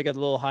take a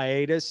little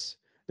hiatus,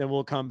 then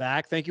we'll come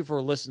back. Thank you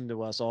for listening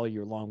to us all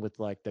year long with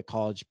like the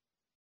college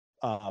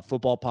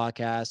football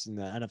podcast and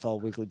the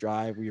NFL Weekly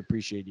Drive. We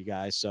appreciate you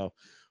guys. So,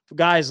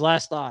 guys,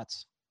 last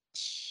thoughts.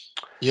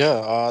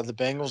 Yeah, the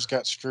Bengals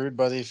got screwed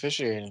by the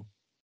officiating.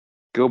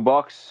 Go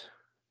Bucks.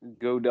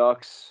 Go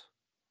Ducks.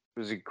 It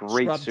was a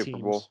great Scrub Super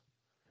teams. Bowl.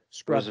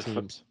 Scrub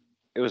teams.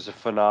 It was a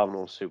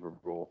phenomenal Super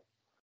Bowl.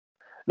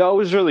 No, it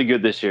was really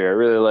good this year. I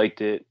really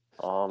liked it.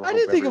 I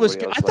didn't think it was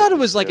good. I thought it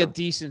was like a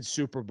decent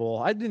Super Bowl.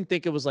 I didn't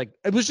think it was like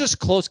 – it was just a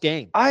close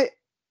game. I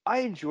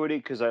enjoyed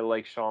it because I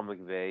like Sean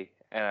McVay,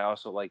 and I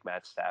also like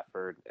Matt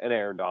Stafford and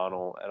Aaron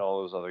Donald and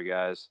all those other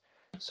guys.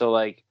 So,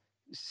 like,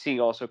 seeing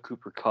also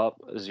Cooper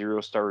Kupp, a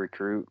 0-star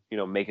recruit,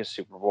 make a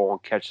Super Bowl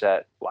and catch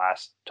that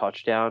last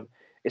touchdown,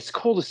 it's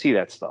cool to see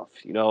that stuff.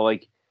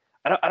 Like,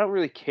 I don't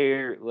really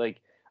care.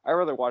 Like, I'd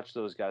rather watch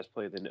those guys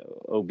play than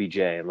OBJ.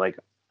 And, like,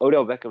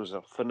 Odell Beckham's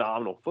a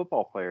phenomenal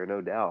football player,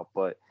 no doubt,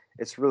 but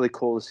it's really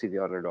cool to see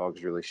the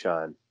underdogs really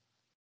shine.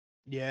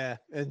 Yeah,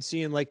 and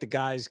seeing like the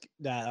guys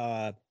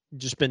that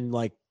just been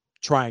like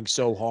trying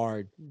so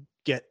hard,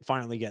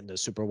 finally getting the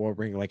Super Bowl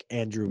ring, like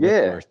Andrew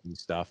Whitworth and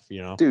stuff,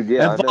 Dude,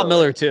 yeah, and Von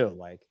Miller too.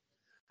 Like,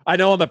 I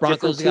know I'm a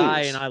Broncos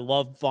guy, teams. and I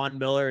love Von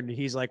Miller, and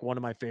he's like one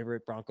of my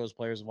favorite Broncos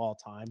players of all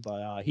time.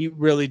 But he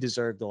really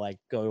deserved to like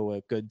go to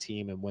a good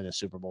team and win a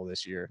Super Bowl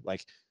this year.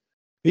 Like,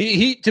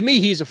 he to me,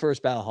 he's a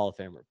first ballot Hall of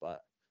Famer.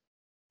 But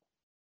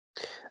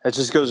it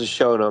just goes to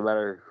show, no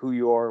matter who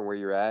you are and where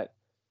you're at,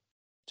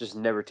 just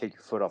never take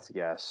your foot off the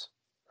gas,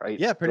 right?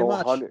 Yeah, pretty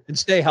much. And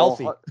stay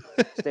healthy.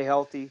 Stay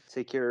healthy.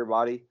 Take care of your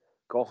body.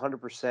 Go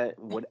 100%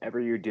 whatever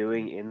you're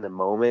doing in the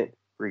moment,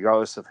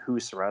 regardless of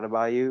who's surrounded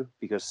by you,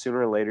 because sooner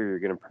or later you're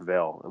going to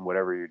prevail in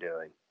whatever you're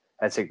doing.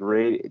 That's a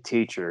great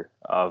teacher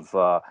of,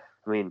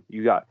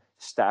 you got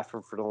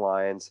Stafford for the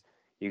Lions.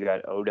 You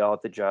got Odell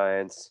at the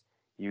Giants.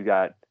 You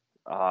got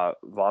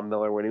Von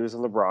Miller when he was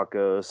in the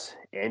Broncos.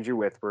 Andrew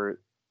Whitworth.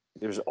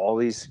 There's all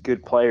these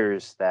good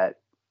players that,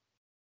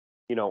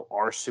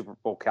 are Super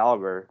Bowl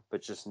caliber,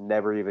 but just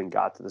never even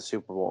got to the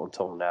Super Bowl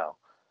until now.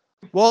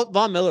 Well,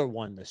 Von Miller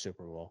won the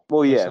Super Bowl.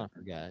 Well, Let's yeah. not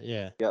forget.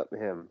 Yeah. Yep,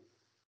 him.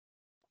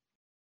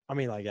 I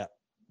mean, like, yeah,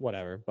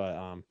 whatever.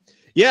 But,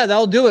 yeah,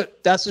 that'll do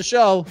it. That's the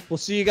show. We'll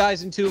see you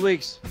guys in 2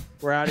 weeks.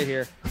 We're out of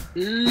here.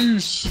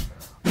 Peace.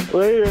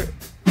 Later.